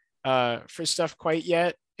for stuff quite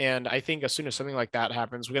yet. And I think as soon as something like that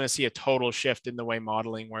happens, we're going to see a total shift in the way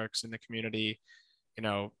modeling works in the community. You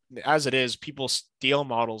know, as it is, people steal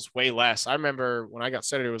models way less. I remember when I got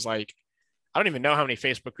started, it was like, I don't even know how many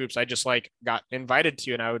Facebook groups I just like got invited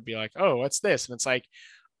to, and I would be like, oh, what's this? And it's like,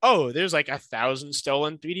 oh, there's like 1,000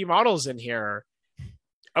 stolen 3D models in here.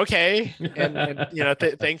 Okay. And you know,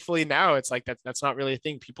 thankfully now it's like that's not really a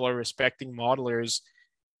thing. People are respecting modelers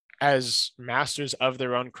as masters of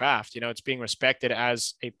their own craft. You know, it's being respected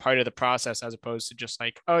as a part of the process as opposed to just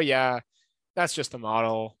like, oh yeah, that's just a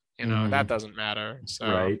model. You know, that doesn't matter. So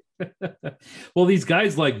right. Well, these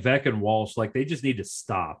guys like Vec and Walsh, like they just need to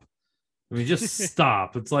stop. I mean, just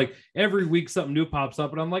stop. It's like every week something new pops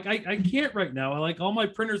up, and I'm like, I can't right now. I like all my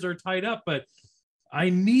printers are tied up, but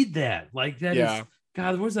I need that. Like that is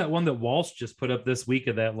God. What was that one that Walsh just put up this week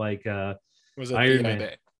of that like was it Iron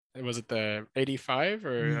Man? Was it the 85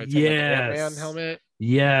 or yes, like Ant-Man helmet?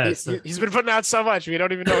 Yes, he's been putting out so much we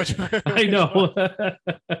don't even know which one. I know.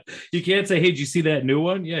 You can't say, hey, did you see that new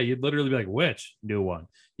one? Yeah, you'd literally be like, which new one?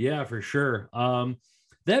 Yeah, for sure.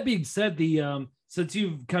 That being said, the since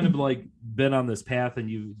you've kind of like been on this path and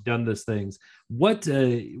you've done these things, what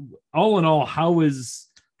all in all, how has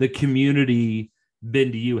the community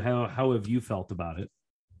been to you? How have you felt about it?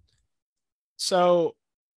 So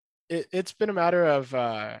it's been a matter of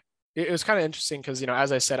it was kind of interesting because, you know,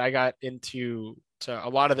 as I said, I got into a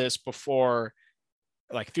lot of this before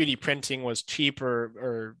like 3D printing was cheap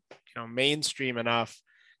or you know, mainstream enough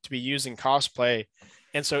to be used in cosplay.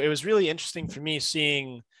 And so it was really interesting for me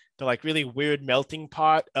seeing the like really weird melting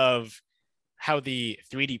pot of how the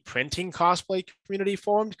 3D printing cosplay community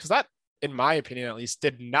formed, because that, in my opinion at least,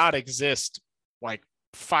 did not exist like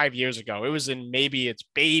 5 years ago. It was in maybe its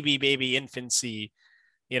baby infancy,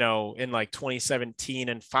 you know, in like 2017,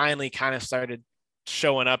 and finally kind of started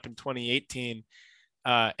showing up in 2018.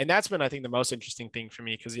 And that's been, I think, the most interesting thing for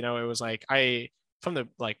me, because, you know, it was like from the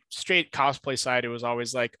like straight cosplay side, it was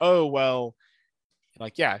always like, oh, well,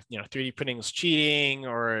 like, yeah, you know, 3D printing is cheating,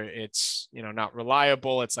 or it's, you know, not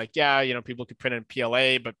reliable. It's like, yeah, you know, people could print in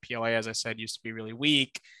PLA, but PLA, as I said, used to be really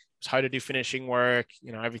weak. It was hard to do finishing work,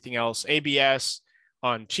 you know, everything else. ABS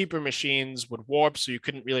on cheaper machines would warp, so you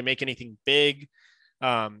couldn't really make anything big.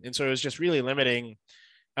 And so it was just really limiting.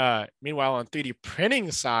 Meanwhile, on 3D printing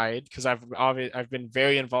side, because I've been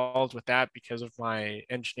very involved with that because of my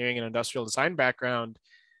engineering and industrial design background,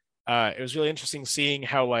 it was really interesting seeing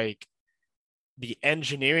how like the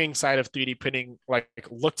engineering side of 3D printing like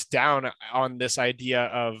looked down on this idea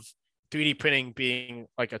of 3D printing being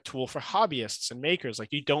like a tool for hobbyists and makers.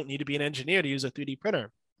 Like, you don't need to be an engineer to use a 3D printer.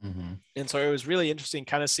 And so it was really interesting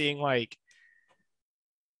kind of seeing like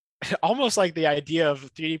almost like the idea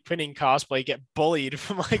of 3D printing cosplay get bullied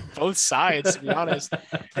from like both sides, to be honest,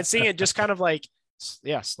 and seeing it just kind of like,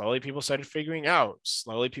 yeah, slowly people started figuring out,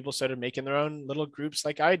 slowly people started making their own little groups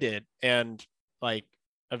like I did. And like,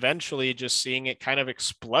 eventually just seeing it kind of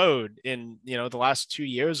explode in, you know, the last 2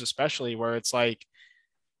 years, especially, where it's like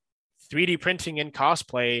 3D printing and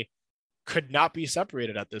cosplay could not be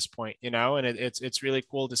separated at this point, you know. And it's really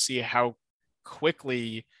cool to see how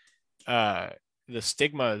quickly the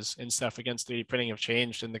stigmas and stuff against 3D printing have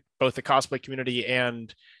changed in both the cosplay community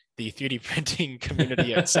and the 3D printing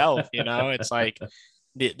community itself. You know, it's like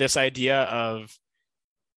this idea of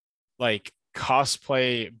like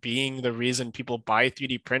cosplay being the reason people buy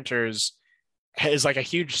 3D printers is like a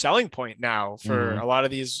huge selling point now for a lot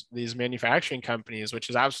of these manufacturing companies, which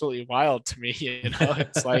is absolutely wild to me. You know,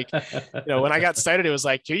 it's like, you know, when I got started, it was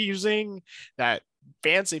like, you're using that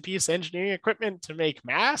fancy piece of engineering equipment to make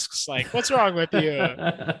masks? Like, what's wrong with you?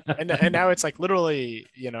 And now it's like, literally,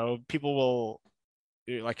 you know, people will,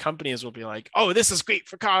 like, companies will be like, oh, this is great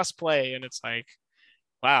for cosplay. And it's like,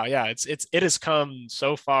 wow, yeah, it has come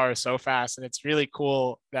so far so fast, and it's really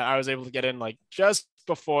cool that I was able to get in like just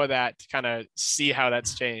before that to kind of see how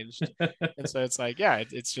that's changed. And so it's like, yeah,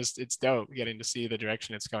 it's dope getting to see the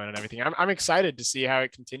direction it's going and everything. I'm excited to see how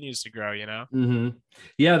it continues to grow, you know.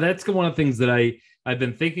 Yeah, that's one of the things that I've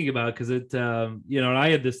been thinking about, because it you know, and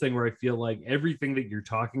I had this thing where I feel like everything that you're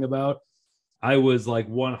talking about I was like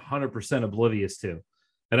 100% oblivious to.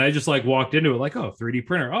 And I just like walked into it like, oh, 3D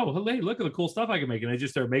printer. Oh, hey, look at the cool stuff I can make. And I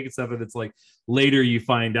just started making stuff. And it's like later you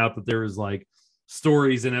find out that there was like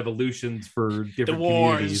stories and evolutions for different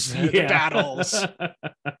wars, communities. the battles.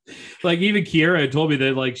 Like even Kiera told me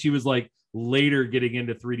that like she was like later getting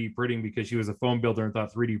into 3D printing because she was a phone builder and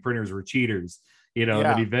thought 3D printers were cheaters, and then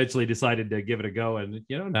Yeah. eventually decided to give it a go. And,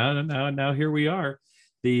 now here we are.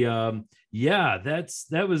 Yeah,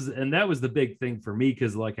 that was the big thing for me.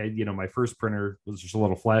 Cause like my first printer was just a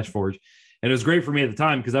little flash forge, and it was great for me at the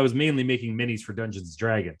time because I was mainly making minis for Dungeons and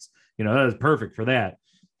Dragons. That was perfect for that.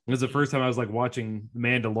 It was the first time I was like watching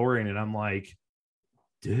Mandalorian, and I'm like,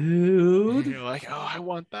 dude, you're like, oh, I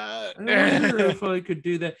want that. I wonder if I could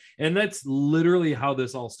do that. And that's literally how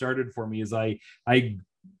this all started for me. Is I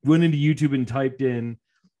went into YouTube and typed in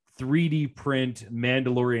 3D print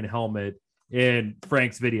Mandalorian helmet, and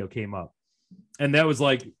Frank's video came up, and that was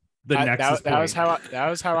like the nexus that was point. that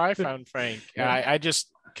was how I found Frank. Yeah. I just,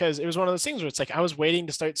 because it was one of those things where it's like I was waiting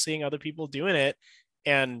to start seeing other people doing it,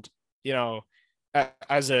 and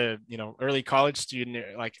as a early college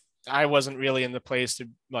student, like I wasn't really in the place to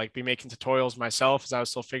like be making tutorials myself as I was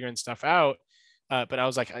still figuring stuff out. But I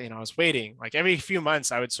was like, I was waiting. Like every few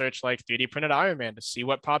months, I would search like 3D printed Iron Man to see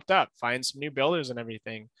what popped up, find some new builders and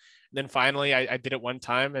everything. And then finally, I did it one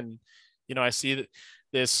time, and I see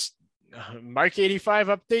this Mark 85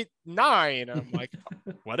 update 9. I'm like,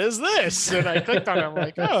 what is this? And I clicked on it. I'm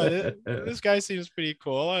like, oh, this guy seems pretty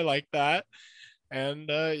cool. I like that. And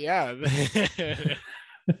yeah.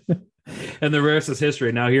 And the rest is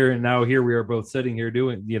history. Now here we are both sitting here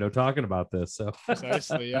doing, talking about this. So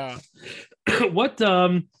precisely, yeah. What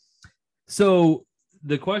so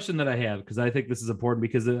the question that I have, because I think this is important,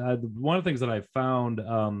 because one of the things that I found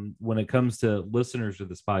when it comes to listeners to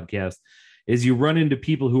this podcast is you run into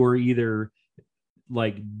people who are either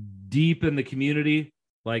like deep in the community,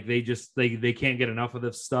 like they can't get enough of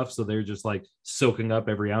this stuff, so they're just like soaking up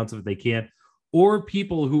every ounce of it they can, or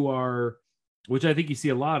people who are, which I think you see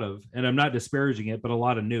a lot of, and I'm not disparaging it, but a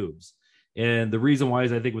lot of noobs. And the reason why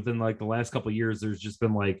is I think within like the last couple of years, there's just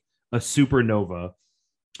been like a supernova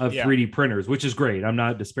of 3D printers, which is great. I'm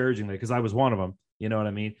not disparaging that because I was one of them. You know what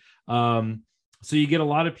I mean? So you get a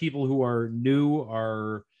lot of people who are new,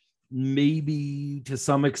 are maybe to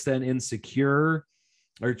some extent insecure,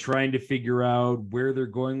 are trying to figure out where they're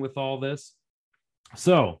going with all this.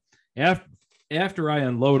 So after I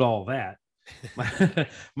unload all that,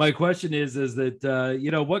 my question is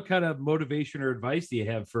that what kind of motivation or advice do you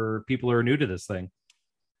have for people who are new to this thing?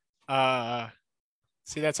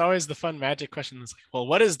 See, that's always the fun magic question. It's like, well,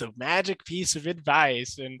 what is the magic piece of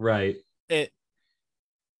advice? And right, it's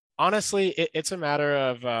a matter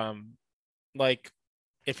of like,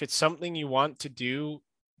 if it's something you want to do,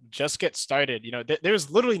 just get started.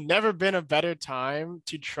 There's literally never been a better time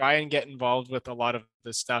to try and get involved with a lot of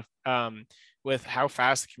this stuff, with how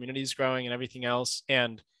fast the community is growing and everything else.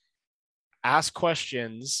 And ask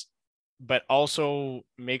questions, but also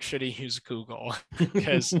make sure to use Google,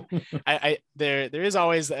 because there is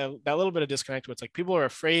always that little bit of disconnect where it's like people are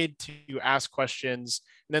afraid to ask questions,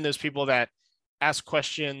 and then there's people that ask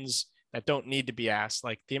questions that don't need to be asked.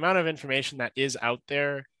 Like the amount of information that is out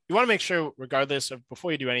there, you want to make sure, regardless of,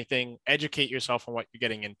 before you do anything, educate yourself on what you're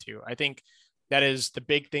getting into. I think that is the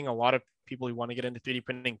big thing a lot of people who want to get into 3D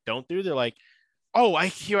printing don't do. They're like, oh, I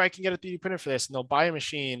can get a 3D printer for this, and they'll buy a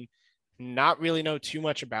machine, not really know too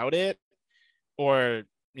much about it, or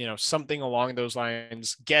something along those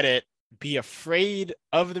lines. Get it, be afraid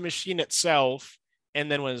of the machine itself,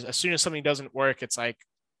 and then as soon as something doesn't work, it's like,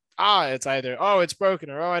 it's either, oh, it's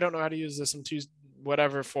broken, or, oh, I don't know how to use this, I'm too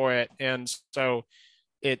whatever for it. And so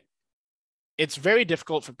it's very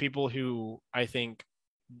difficult for people who, I think,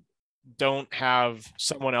 don't have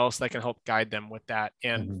someone else that can help guide them with that.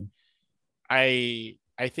 And I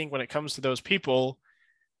think when it comes to those people,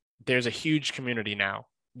 there's a huge community now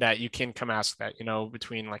that you can come ask that,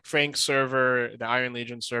 between like Frank's server, the Iron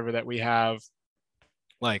Legion server that we have.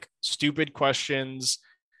 Like, stupid questions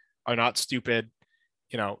are not stupid.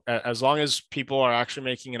 As long as people are actually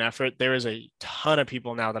making an effort, there is a ton of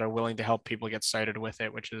people now that are willing to help people get started with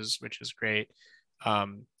it, which is great.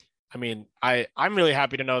 I'm really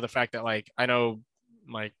happy to know the fact that, like, I know,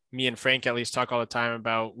 like, me and Frank at least talk all the time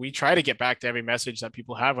about, we try to get back to every message that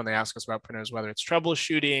people have when they ask us about printers, whether it's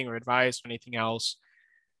troubleshooting or advice or anything else.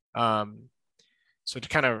 So to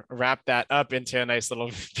kind of wrap that up into a nice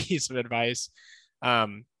little piece of advice,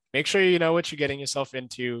 make sure you know what you're getting yourself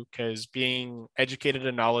into, because being educated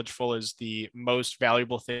and knowledgeable is the most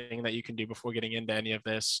valuable thing that you can do before getting into any of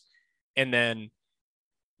this. And then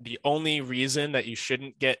the only reason that you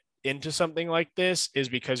shouldn't get into something like this is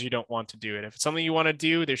because you don't want to do it. If it's something you want to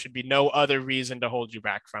do, there should be no other reason to hold you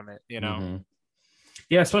back from it,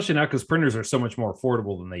 Yeah, especially now because printers are so much more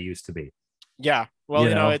affordable than they used to be. Yeah. Well,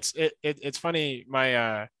 it's funny. My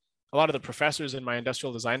a lot of the professors in my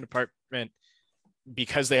industrial design department,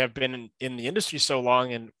 because they have been in the industry so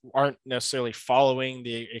long and aren't necessarily following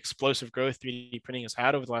the explosive growth 3D printing has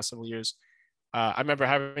had over the last several years. I remember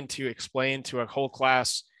having to explain to a whole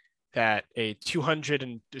class that a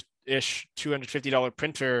 $250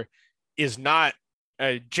 printer is not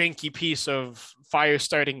a janky piece of fire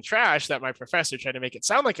starting trash that my professor tried to make it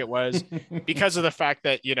sound like it was, because of the fact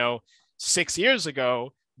that, 6 years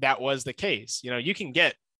ago, that was the case. You can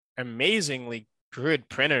get amazingly good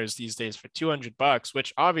printers these days for $200,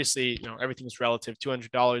 which obviously, everything's relative.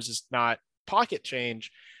 $200 is not pocket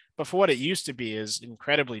change, but for what it used to be is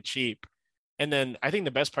incredibly cheap. And then I think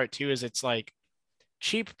the best part too is it's like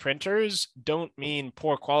cheap printers don't mean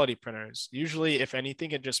poor quality printers. Usually, if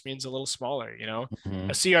anything, it just means a little smaller. Mm-hmm.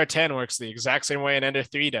 A CR10 works the exact same way an Ender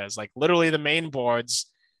 3 does. Like literally the main boards,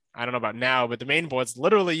 I don't know about now, but the main boards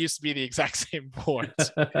literally used to be the exact same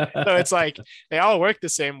boards. So it's like they all work the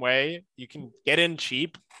same way. You can get in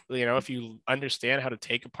cheap, if you understand how to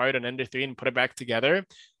take apart an Ender 3 and put it back together.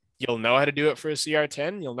 You'll know how to do it for a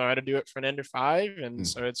CR10. You'll know how to do it for an Ender 5. And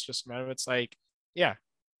so it's just a matter of, it's like, yeah,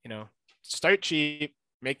 start cheap,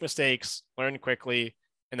 make mistakes, learn quickly,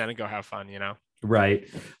 and then go have fun, Right.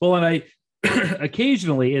 Well, and I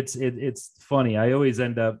occasionally it's funny. I always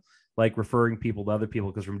end up like referring people to other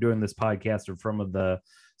people because from doing this podcast or from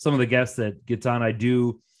some of the guests that gets on, I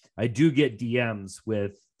do get DMs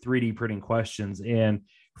with 3D printing questions, and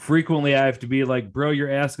frequently I have to be like, bro,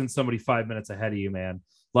 you're asking somebody 5 minutes ahead of you, man.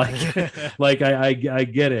 Like I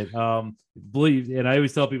get it. Believe, and I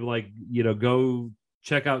always tell people like, go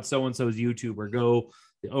check out so-and-so's YouTube, or go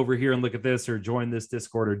over here and look at this, or join this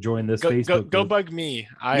Discord, or join this Facebook. Go bug me.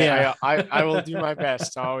 I will do my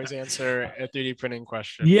best to always answer a 3D printing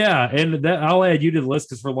question. Yeah, and that I'll add you to the list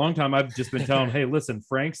because for a long time I've just been telling, hey, listen,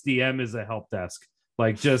 Frank's DM is a help desk.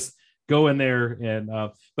 Like just go in there and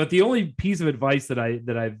but the only piece of advice that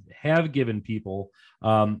I have given people,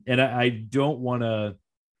 and I don't want to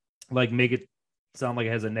like make it sound like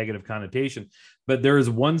it has a negative connotation, but there is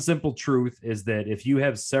one simple truth, is that if you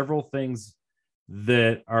have several things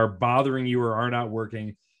that are bothering you or are not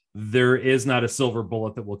working, there is not a silver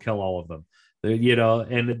bullet that will kill all of them.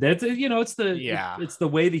 And that's, it's the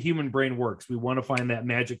way the human brain works. We want to find that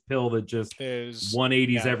magic pill that just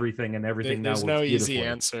 180s everything, and everything. There's now no easy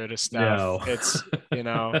answer to stuff. No. It's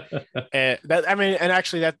that, I mean, and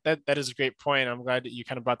actually that is a great point. I'm glad that you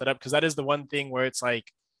kind of brought that up, because that is the one thing where it's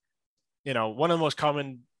like, one of the most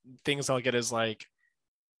common things I'll get is like,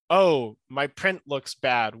 oh, my print looks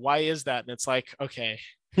bad. Why is that? And it's like, okay,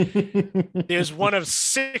 there's one of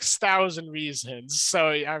 6,000 reasons. So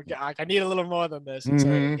I need a little more than this. And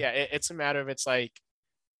so it's a matter of, it's like,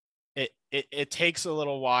 it takes a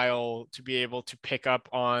little while to be able to pick up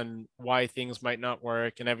on why things might not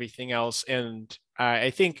work and everything else. And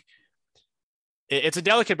I think it's a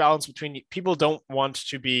delicate balance between, people don't want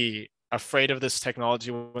to be afraid of this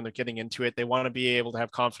technology when they're getting into it. They want to be able to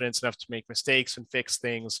have confidence enough to make mistakes and fix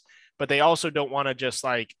things, but they also don't want to just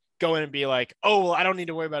like go in and be like, oh, well, I don't need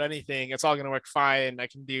to worry about anything. It's all going to work fine. I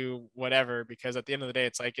can do whatever, because at the end of the day,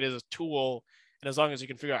 it's like, it is a tool. And as long as you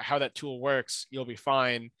can figure out how that tool works, you'll be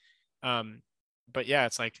fine. But yeah,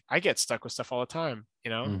 it's like, I get stuck with stuff all the time.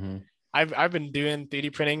 I've been doing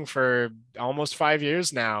 3D printing for almost 5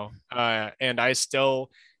 years now. And I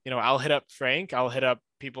still, I'll hit up Frank, I'll hit up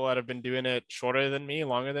people that have been doing it shorter than me,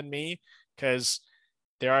 longer than me, because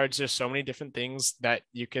there are just so many different things that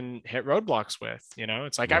you can hit roadblocks with.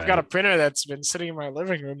 It's like, right. I've got a printer that's been sitting in my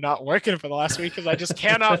living room not working for the last week because I just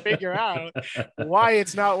cannot figure out why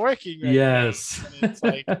it's not working right yes now. And it's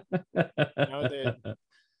like,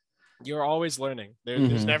 you're always learning.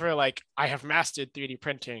 There's never like, I have mastered 3D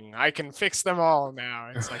printing, I can fix them all now.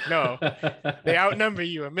 It's like, no, they outnumber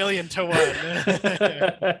you 1,000,000 to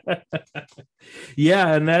 1.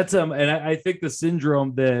 Yeah, and that's and I think the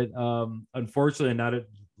syndrome that unfortunately not a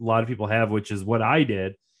lot of people have, which is what I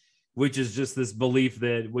did, which is just this belief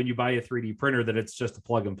that when you buy a 3D printer that it's just a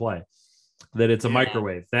plug and play, that it's a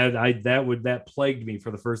microwave. That plagued me for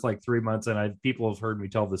the first like 3 months, and people have heard me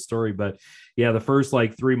tell this story, but yeah, the first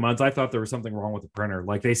like 3 months I thought there was something wrong with the printer.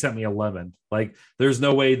 Like they sent me a lemon. Like there's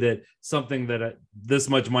no way that something that this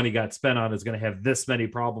much money got spent on is going to have this many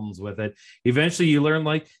problems with it. Eventually you learn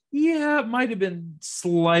like, yeah, it might have been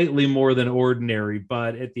slightly more than ordinary,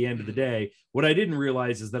 but at the end of the day, what I didn't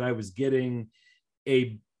realize is that I was getting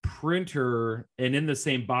a printer, and in the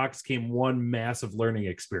same box came one massive learning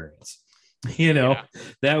experience.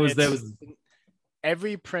 That was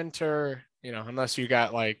every printer, unless you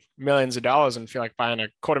got like millions of dollars and feel like buying a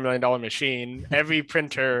 $250,000 machine, every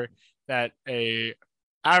printer that a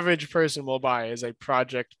average person will buy is a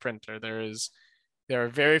project printer. There are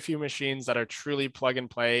very few machines that are truly plug and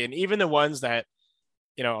play, and even the ones that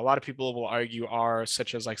you know, a lot of people will argue are,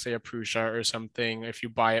 such as like say a Prusa or something. If you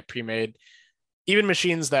buy it pre-made, even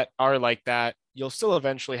machines that are like that, you'll still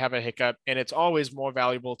eventually have a hiccup, and it's always more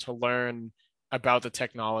valuable to learn about the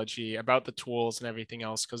technology, about the tools and everything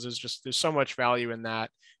else, because there's so much value in that.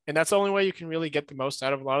 And that's the only way you can really get the most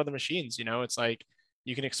out of a lot of the machines. You know, it's like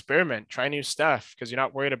you can experiment, try new stuff, because you're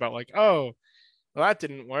not worried about like, oh, well, that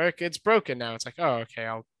didn't work, it's broken now. It's like, oh, okay,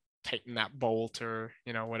 I'll tighten that bolt or,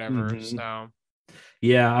 you know, whatever. Mhm. So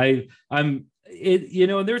Yeah, I'm it, you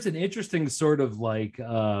know, and there's an interesting sort of like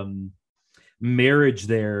marriage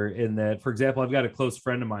there in that, for example, I've got a close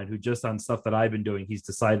friend of mine who just on stuff that I've been doing, he's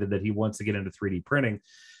decided that he wants to get into 3D printing.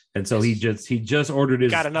 And so he just ordered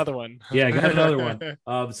his got another one. yeah, I got another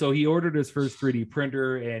one. So he ordered his first 3D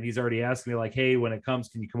printer, and he's already asking me like, "Hey, when it comes,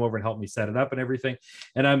 can you come over and help me set it up and everything?"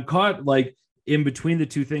 And I'm caught like in between the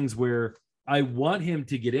two things where I want him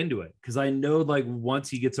to get into it because I know like once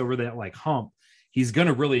he gets over that like hump, he's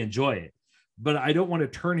gonna really enjoy it. But I don't want to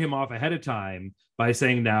turn him off ahead of time by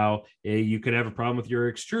saying now, hey, you could have a problem with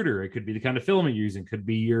your extruder. It could be the kind of filament you're using, could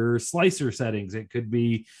be your slicer settings, it could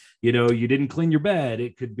be, you know, you didn't clean your bed,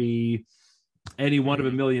 it could be any one of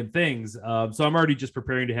a million things. So I'm already just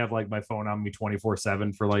preparing to have like my phone on me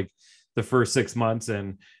 24/7 for like the first 6 months.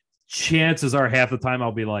 And chances are half the time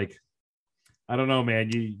I'll be like, I don't know, man,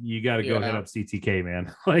 you got to go hit up CTK,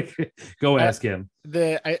 man. Like go ask him.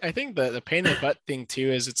 I think the pain in the butt thing too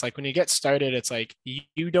is it's like when you get started, it's like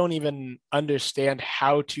you don't even understand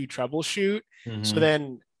how to troubleshoot. Mhm. So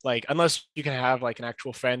then like unless you can have like an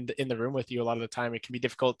actual friend in the room with you, a lot of the time it can be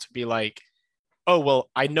difficult to be like, oh, well,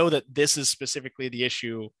 I know that this is specifically the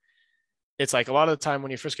issue. It's like a lot of the time when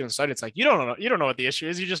you're first getting started, it's like you don't know what the issue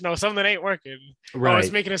is. You just know something ain't working. Right. Oh,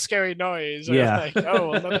 it's making a scary noise. Or Yeah. like, oh,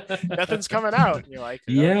 well, nothing's coming out. And you're like,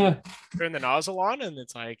 yeah. turn the nozzle on, and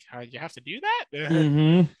it's like, you have to do that.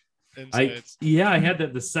 Mhm. And so I had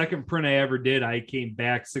that the second print I ever did. I came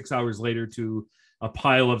back 6 hours later to a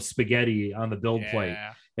pile of spaghetti on the build plate.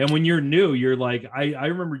 And when you're new, you're like, I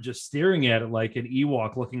remember just staring at it like an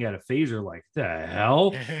Ewok looking at a phaser, like the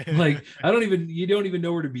hell? Like, you don't even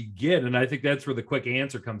know where to begin. And I think that's where the quick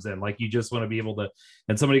answer comes in. Like, you just want to be able to,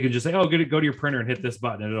 and somebody can just say, oh, go to your printer and hit this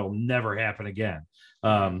button and it'll never happen again.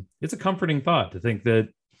 It's a comforting thought to think that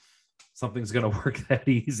something's going to work that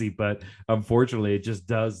easy, but unfortunately it just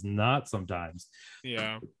does not sometimes.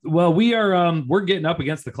 Yeah. Well, we're getting up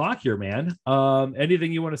against the clock here, man.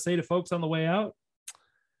 Anything you want to say to folks on the way out?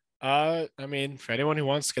 I mean, for anyone who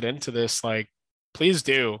wants to get into this, like, please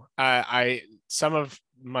do. Some of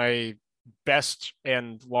my best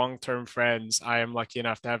and long-term friends I am lucky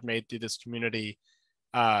enough to have made through this community.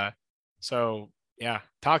 So yeah,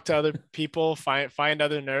 talk to other people, find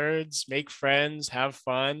other nerds, make friends, have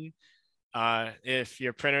fun. If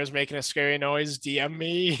your printer is making a scary noise, DM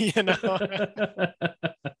me, you know.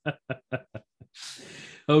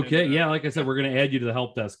 Okay, yeah, like I said, we're going to add you to the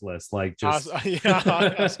help desk list. Like, just awesome. Yeah,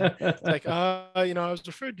 awesome. It's like, you know, I was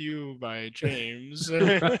referred to you by James.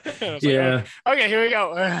 Yeah. Like, okay, here we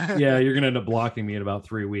go. Yeah, you're going to end up blocking me in about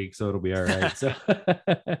 3 weeks, so it'll be all right. So,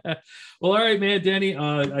 well, all right, man, Danny.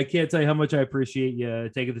 I can't tell you how much I appreciate you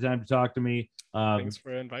taking the time to talk to me. Thanks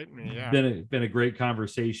for inviting me. Yeah, been a great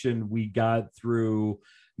conversation. We got through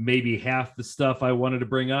maybe half the stuff I wanted to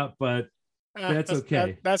bring up, but that's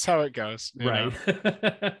okay. That's how it goes. Right. Well,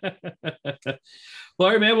 all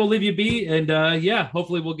right, man, we'll leave you be. And yeah,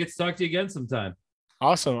 hopefully we'll get to talk to you again sometime.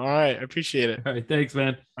 Awesome. All right. I appreciate it. All right. Thanks,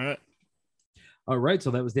 man. All right. All right.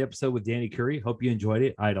 So that was the episode with Danny Curry. Hope you enjoyed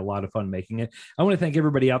it. I had a lot of fun making it. I want to thank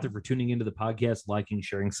everybody out there for tuning into the podcast, liking,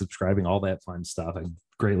 sharing, subscribing, all that fun stuff. I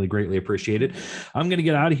greatly, greatly appreciate it. I'm going to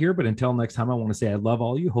get out of here. But until next time, I want to say I love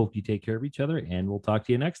all you. Hope you take care of each other, and we'll talk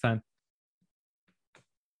to you next time.